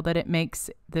really feel that it makes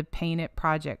the painted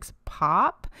projects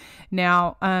pop.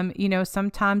 Now, you know,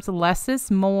 sometimes less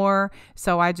is more,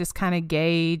 so I just kind of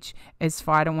gauge as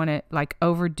far, I don't want to like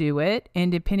overdo it,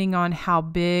 and depending on how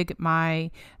big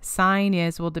my sign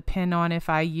is will depend on if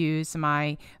I use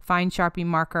my fine Sharpie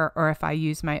marker or if I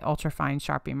use my ultra fine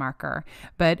Sharpie marker.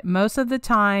 But most of the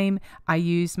time I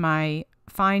use my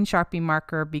fine Sharpie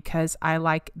marker because I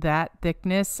like that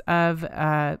thickness of,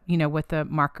 you know, what the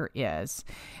marker is.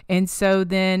 And so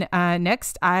then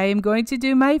next I am going to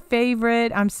do my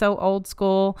favorite. I'm so old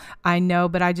school, I know,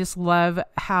 but I just love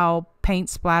how paint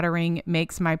splattering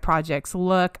makes my projects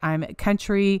look. I'm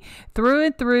country through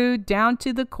and through, down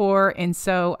to the core, and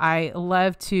so I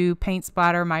love to paint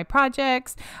splatter my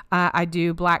projects. I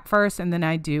do black first and then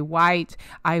I do white.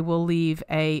 I will leave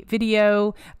a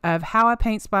video of how I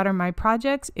paint splatter my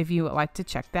projects if you would like to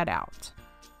check that out.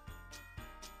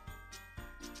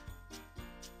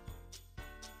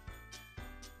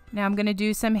 Now I'm going to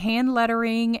do some hand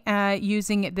lettering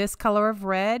using this color of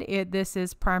red. This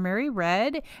is primary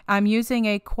red. I'm using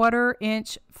a 1/4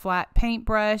 inch flat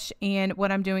paintbrush, and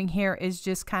what I'm doing here is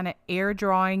just kind of air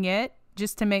drawing it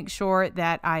just to make sure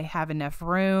that I have enough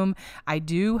room. I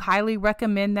do highly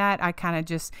recommend that. I kind of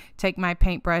just take my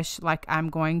paintbrush like I'm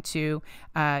going to,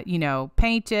 you know,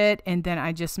 paint it, and then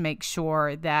I just make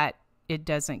sure that it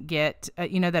doesn't get,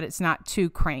 you know, that it's not too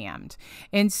crammed.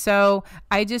 And so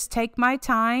I just take my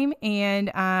time, and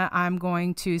I'm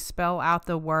going to spell out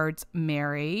the words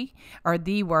Mary, or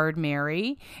the word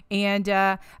Mary. And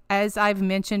as I've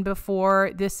mentioned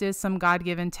before, this is some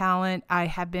God-given talent. I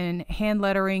have been hand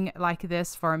lettering like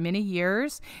this for many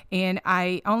years, and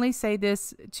I only say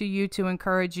this to you to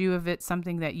encourage you if it's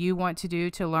something that you want to do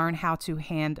to learn how to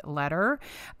hand letter.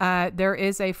 There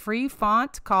is a free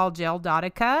font called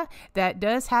Geldotica that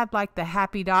does have like the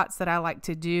happy dots that I like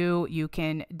to do. You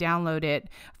can download it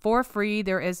for free.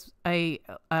 There is a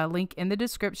link in the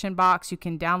description box. You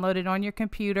can download it on your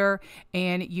computer,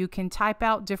 and you can type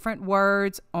out different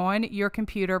words on your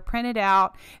computer, print it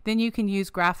out. Then you can use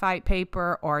graphite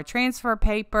paper or transfer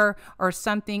paper or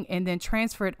something, and then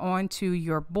transfer it onto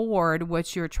your board,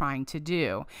 what you're trying to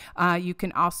do. You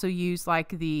can also use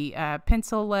like the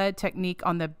pencil lead technique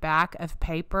on the back of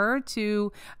paper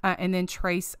to and then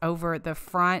trace over the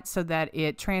front so that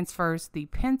it transfers the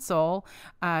pencil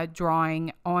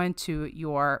drawing onto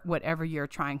your whatever you're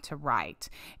trying to write.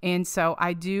 And so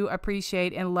I do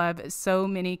appreciate and love so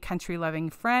many country loving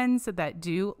friends that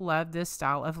do love this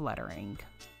style of lettering.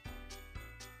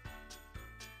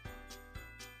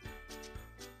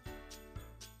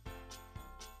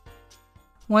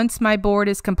 Once my board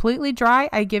is completely dry,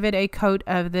 I give it a coat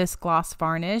of this gloss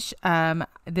varnish.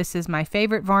 This is my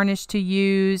favorite varnish to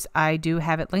use. I do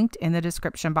have it linked in the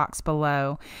description box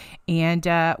below. And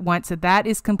once that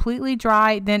is completely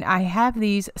dry, then I have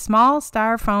these small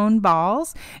styrofoam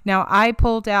balls. Now I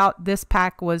pulled out, this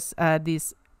pack was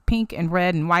these pink and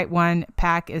red and white one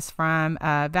pack is from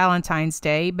Valentine's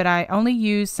Day, but I only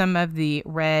used some of the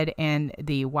red and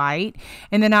the white.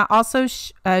 And then I also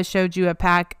showed you a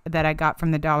pack that I got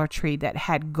from the Dollar Tree that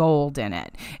had gold in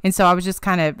it. And so I was just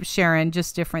kind of sharing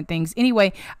just different things.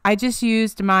 Anyway, I just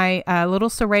used my little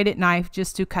serrated knife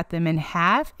just to cut them in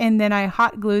half, and then I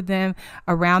hot glued them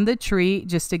around the tree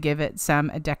just to give it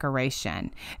some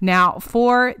decoration. Now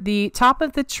for the top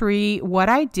of the tree, what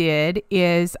I did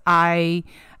is I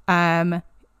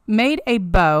made a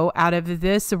bow out of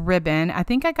this ribbon. I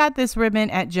think I got this ribbon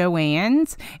at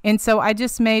Joann's, and so I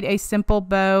just made a simple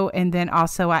bow, and then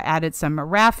also I added some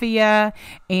raffia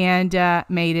and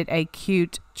made it a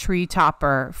cute tree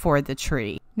topper for the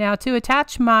tree. Now to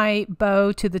attach my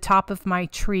bow to the top of my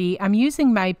tree, I'm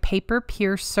using my paper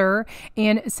piercer,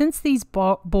 and since these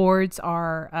boards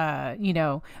are you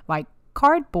know, like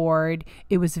cardboard,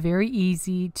 it was very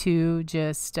easy to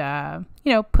just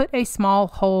you know, put a small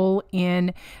hole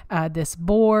in this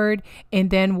board. And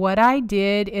then what I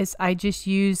did is I just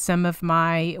used some of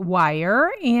my wire,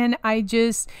 and I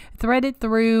just threaded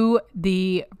through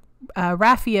the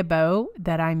raffia bow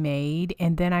that I made,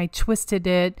 and then I twisted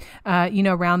it you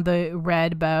know, around the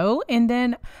red bow, and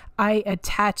then I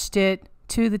attached it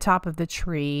to the top of the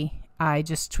tree. I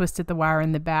just twisted the wire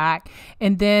in the back,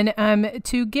 and then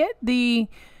to get the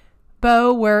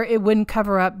bow where it wouldn't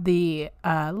cover up the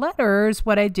letters,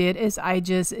 what I did is I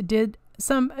just did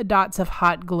some dots of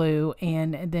hot glue,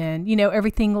 and then, you know,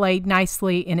 everything laid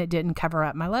nicely and it didn't cover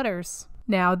up my letters.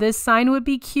 Now, this sign would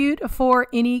be cute for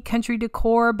any country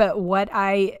decor, but what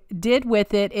I did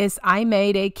with it is I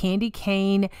made a candy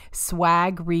cane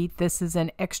swag wreath. This is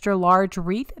an extra large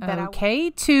wreath.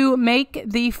 To make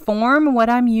the form, what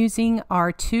I'm using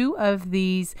are 2 of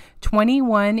these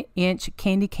 21-inch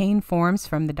candy cane forms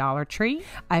from the Dollar Tree.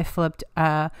 I flipped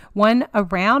one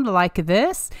around like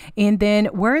this, and then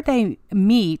where they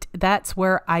meet, that's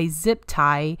where I zip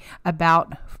tie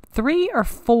about 3 or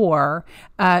 4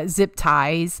 zip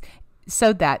ties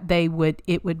so that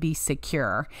it would be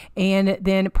secure. And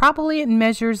then probably it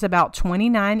measures about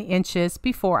 29 inches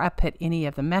before I put any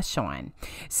of the mesh on.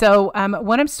 So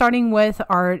what I'm starting with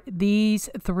are these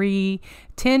 3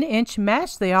 10-inch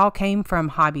mesh. They all came from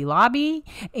Hobby Lobby.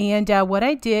 And what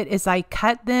I did is I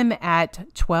cut them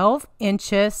at 12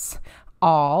 inches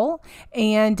all.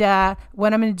 And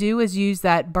what I'm going to do is use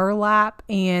that burlap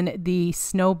and the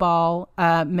snowball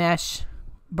mesh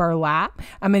burlap.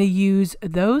 I'm going to use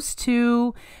those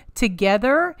 2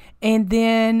 together. And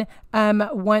then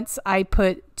once I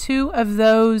put 2 of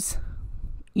those,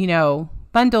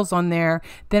 bundles on there,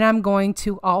 then I'm going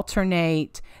to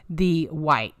alternate the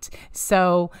white.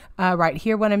 So right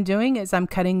here, what I'm doing is I'm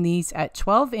cutting these at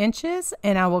 12 inches,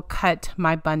 and I will cut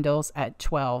my bundles at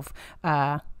 12,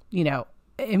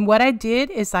 and what I did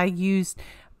is I used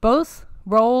both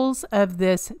rolls of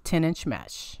this 10-inch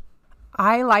mesh.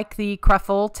 I like the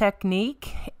cruffle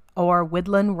technique or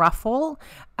woodland ruffle,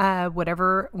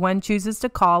 whatever one chooses to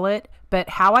call it. But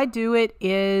how I do it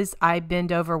is I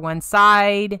bend over one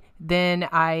side, then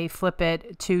I flip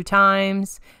it 2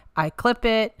 times, I clip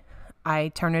it, I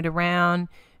turn it around,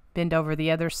 bend over the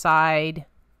other side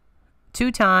 2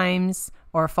 times,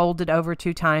 or fold it over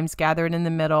 2 times, gather it in the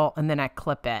middle, and then I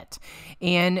clip it.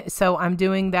 And so I'm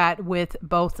doing that with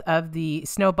both of the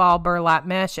snowball burlap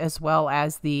mesh as well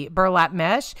as the burlap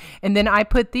mesh. And then I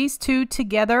put these 2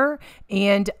 together,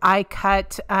 and I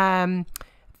cut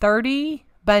 30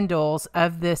 bundles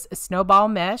of this snowball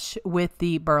mesh with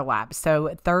the burlap.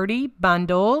 So 30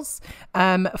 bundles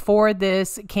for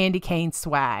this candy cane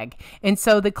swag. And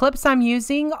so the clips I'm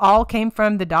using all came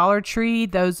from the Dollar Tree.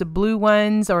 Those blue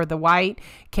ones or the white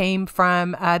came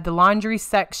from the laundry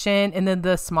section, and then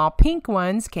the small pink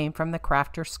ones came from the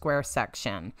Crafter Square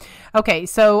section. Okay,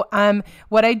 so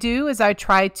what I do is I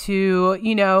try to,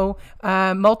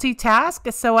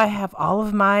 multitask, so I have all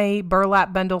of my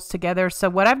burlap bundles together. So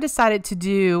what I've decided to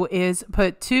do is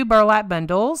put 2 burlap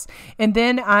bundles, and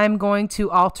then I'm going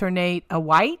to alternate a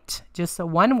white, just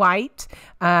one white,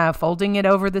 folding it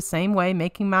over the same way,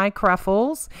 making my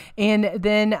cruffles. And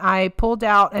then I pulled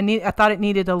out, I thought it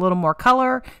needed a little more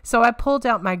color, so I pulled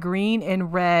out my green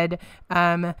and red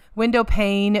window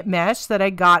pane mesh that I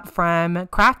got from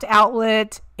Craft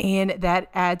Outlet, and that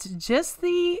adds just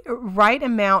the right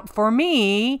amount for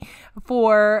me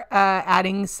for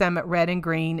adding some red and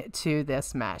green to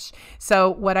this mesh.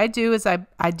 So what I do is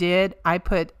I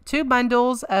put 2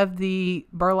 bundles of the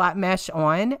burlap mesh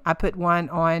on. I put one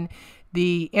on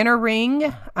the inner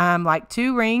ring, like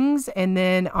 2 rings, and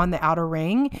then on the outer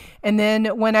ring. And then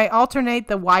when I alternate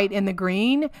the white and the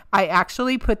green, I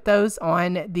actually put those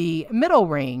on the middle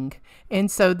ring.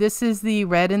 And so this is the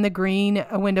red and the green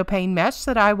window pane mesh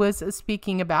that I was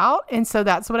speaking about. And so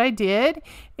that's what I did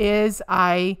is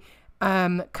I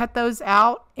cut those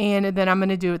out, and then I'm going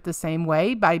to do it the same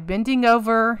way by bending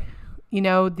over,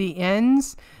 the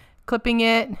ends, clipping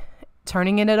it,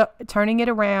 turning it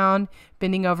around,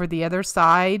 bending over the other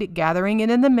side, gathering it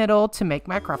in the middle to make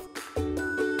my cruffle.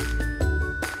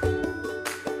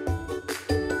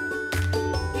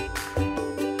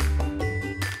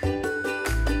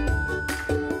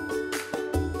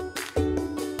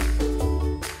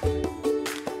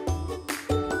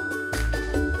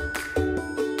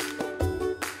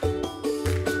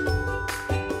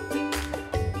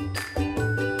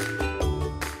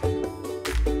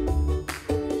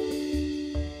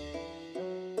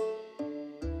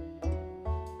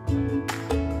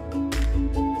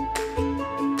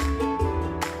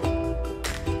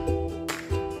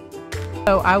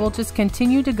 So I will just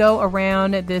continue to go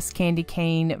around this candy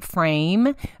cane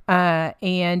frame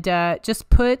and just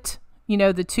put,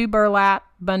 the 2 burlap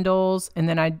bundles, and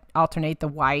then I alternate the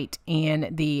white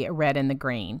and the red and the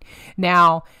green.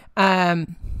 Now,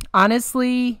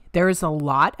 honestly, there's a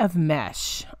lot of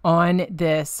mesh on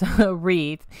this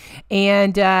wreath.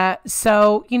 And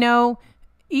so,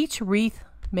 each wreath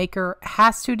maker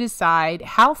has to decide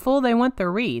how full they want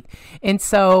their wreath. And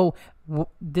so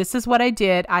this is what I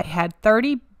did. I had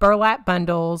 30 burlap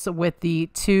bundles with the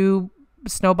 2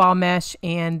 snowball mesh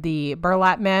and the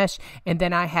burlap mesh, and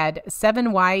then I had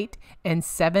 7 white and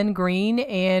 7 green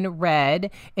and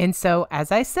red. And so,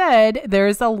 as I said,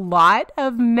 there's a lot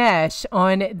of mesh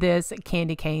on this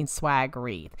candy cane swag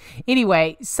wreath.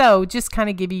 Anyway, so just kind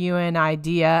of give you an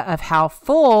idea of how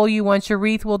full you want your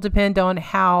wreath will depend on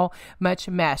how much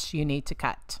mesh you need to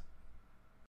cut.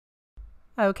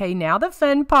 Okay, now the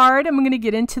fun part. I'm going to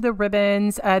get into the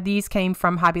ribbons. These came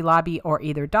from Hobby Lobby or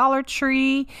either Dollar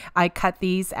Tree. I cut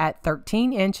these at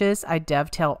 13 inches. I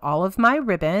dovetail all of my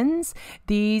ribbons.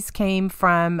 These came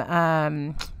from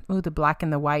the black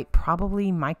and the white,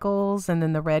 probably Michael's, and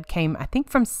then the red came, I think,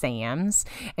 from Sam's.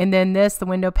 And then this, the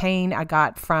window pane, I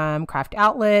got from Craft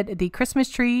Outlet. The Christmas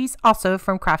trees, also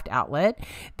from Craft Outlet.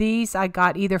 These I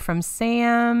got either from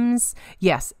Sam's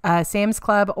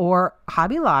Club or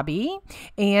Hobby Lobby.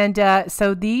 And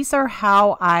so these are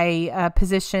how I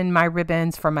position my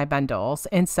ribbons for my bundles.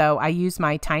 And so I use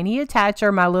my tiny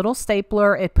attacher, my little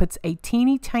stapler. It puts a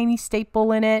teeny tiny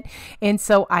staple in it, and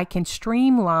so I can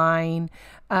streamline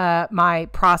my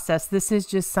process. This is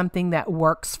just something that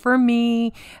works for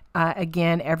me.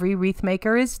 Again, every wreath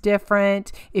maker is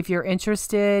different. If you're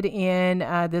interested in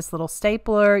this little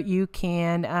stapler, you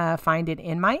can find it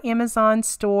in my Amazon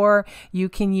store. You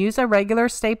can use a regular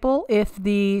staple if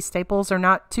the staples are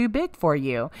not too big for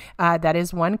you. That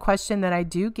is one question that I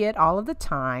do get all of the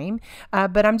time.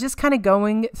 But I'm just kind of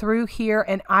going through here,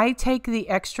 and I take the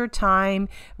extra time,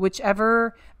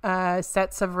 whichever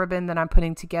sets of ribbon that I'm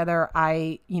putting together,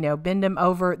 I bend them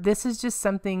over. This is just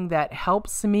something that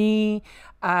helps me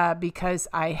because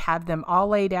I have them all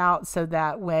laid out, so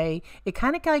that way it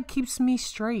kind of keeps me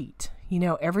straight.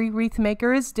 Every wreath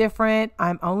maker is different.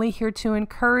 I'm only here to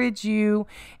encourage you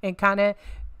and kind of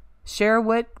share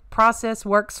what process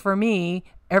works for me.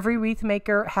 Every wreath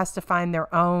maker has to find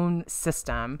their own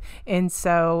system. And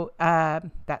so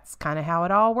that's kind of how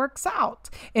it all works out.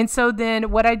 And so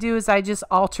then what I do is I just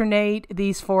alternate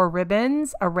these 4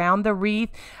 ribbons around the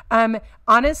wreath.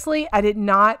 Honestly, I did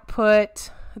not put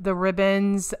the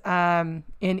ribbons in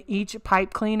each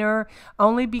pipe cleaner,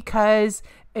 only because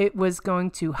it was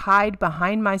going to hide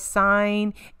behind my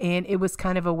sign, and it was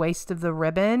kind of a waste of the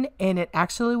ribbon, and it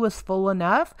actually was full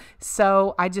enough.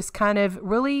 So I just kind of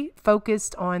really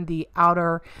focused on the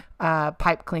outer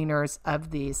pipe cleaners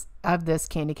of this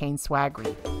candy cane swag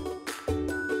wreath.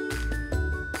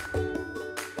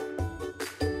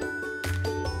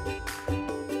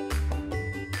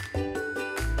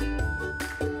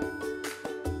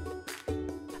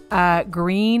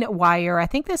 Green wire. I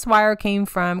think this wire came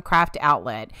from Craft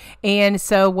Outlet. And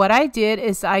so what I did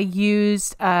is I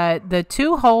used the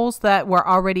 2 holes that were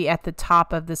already at the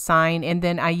top of the sign, and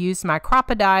then I used my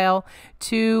crocodile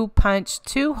to punch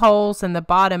 2 holes in the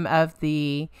bottom of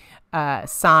the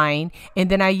sign, and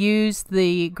then I used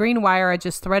the green wire. I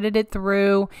just threaded it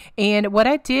through, and what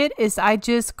I did is I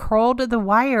just curled the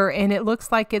wire, and it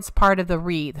looks like it's part of the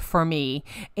wreath for me.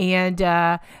 And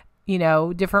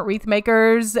different wreath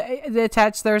makers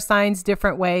attach their signs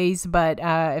different ways, but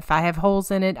if I have holes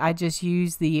in it, I just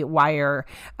use the wire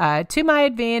to my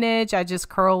advantage. I just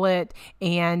curl it,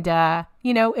 and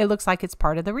it looks like it's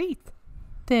part of the wreath.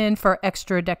 Then for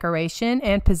extra decoration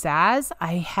and pizzazz,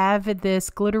 I have this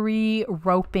glittery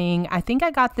roping. I think I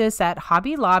got this at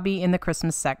Hobby Lobby in the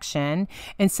Christmas section.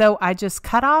 And so I just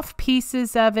cut off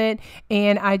pieces of it,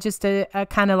 and I just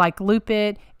kind of loop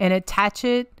it and attach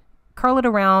it, curl it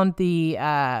around the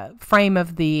frame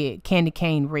of the candy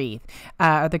cane wreath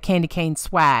or the candy cane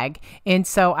swag. And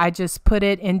so I just put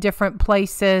it in different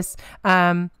places.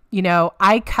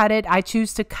 I cut it. I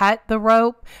choose to cut the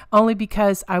rope only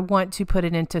because I want to put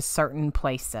it into certain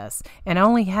places. And I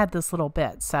only had this little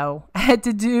bit, so I had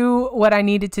to do what I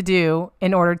needed to do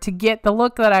in order to get the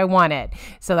look that I wanted.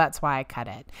 So that's why I cut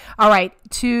it. All right,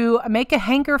 to make a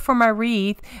hanger for my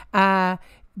wreath,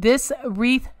 this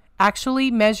wreath actually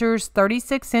measures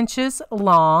 36 inches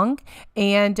long,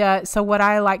 and so what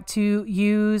I like to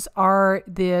use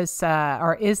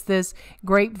is this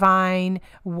grapevine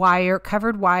wire,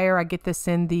 covered wire. I get this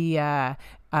in the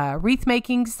wreath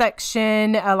making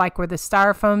section, like where the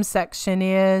styrofoam section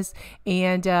is,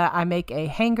 and I make a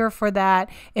hanger for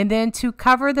that. And then to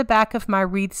cover the back of my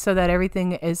wreath so that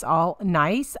everything is all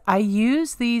nice, I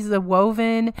use the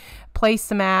woven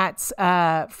placemats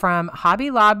from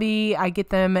Hobby Lobby. I get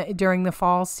them during the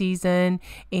fall season,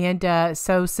 and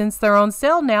so since they're on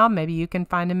sale now, maybe you can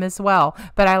find them as well.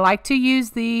 But I like to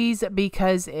use these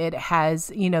because it has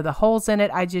the holes in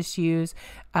it. I just use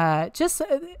just,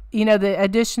 the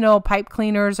additional pipe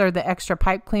cleaners or the extra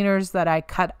pipe cleaners that I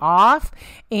cut off.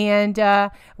 And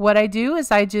what I do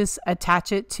is I just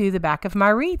attach it to the back of my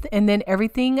wreath, and then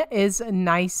everything is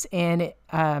nice and,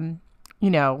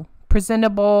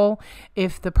 presentable.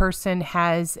 If the person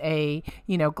has a,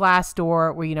 glass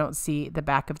door where you don't see the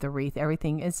back of the wreath,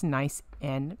 everything is nice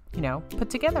and, put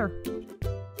together.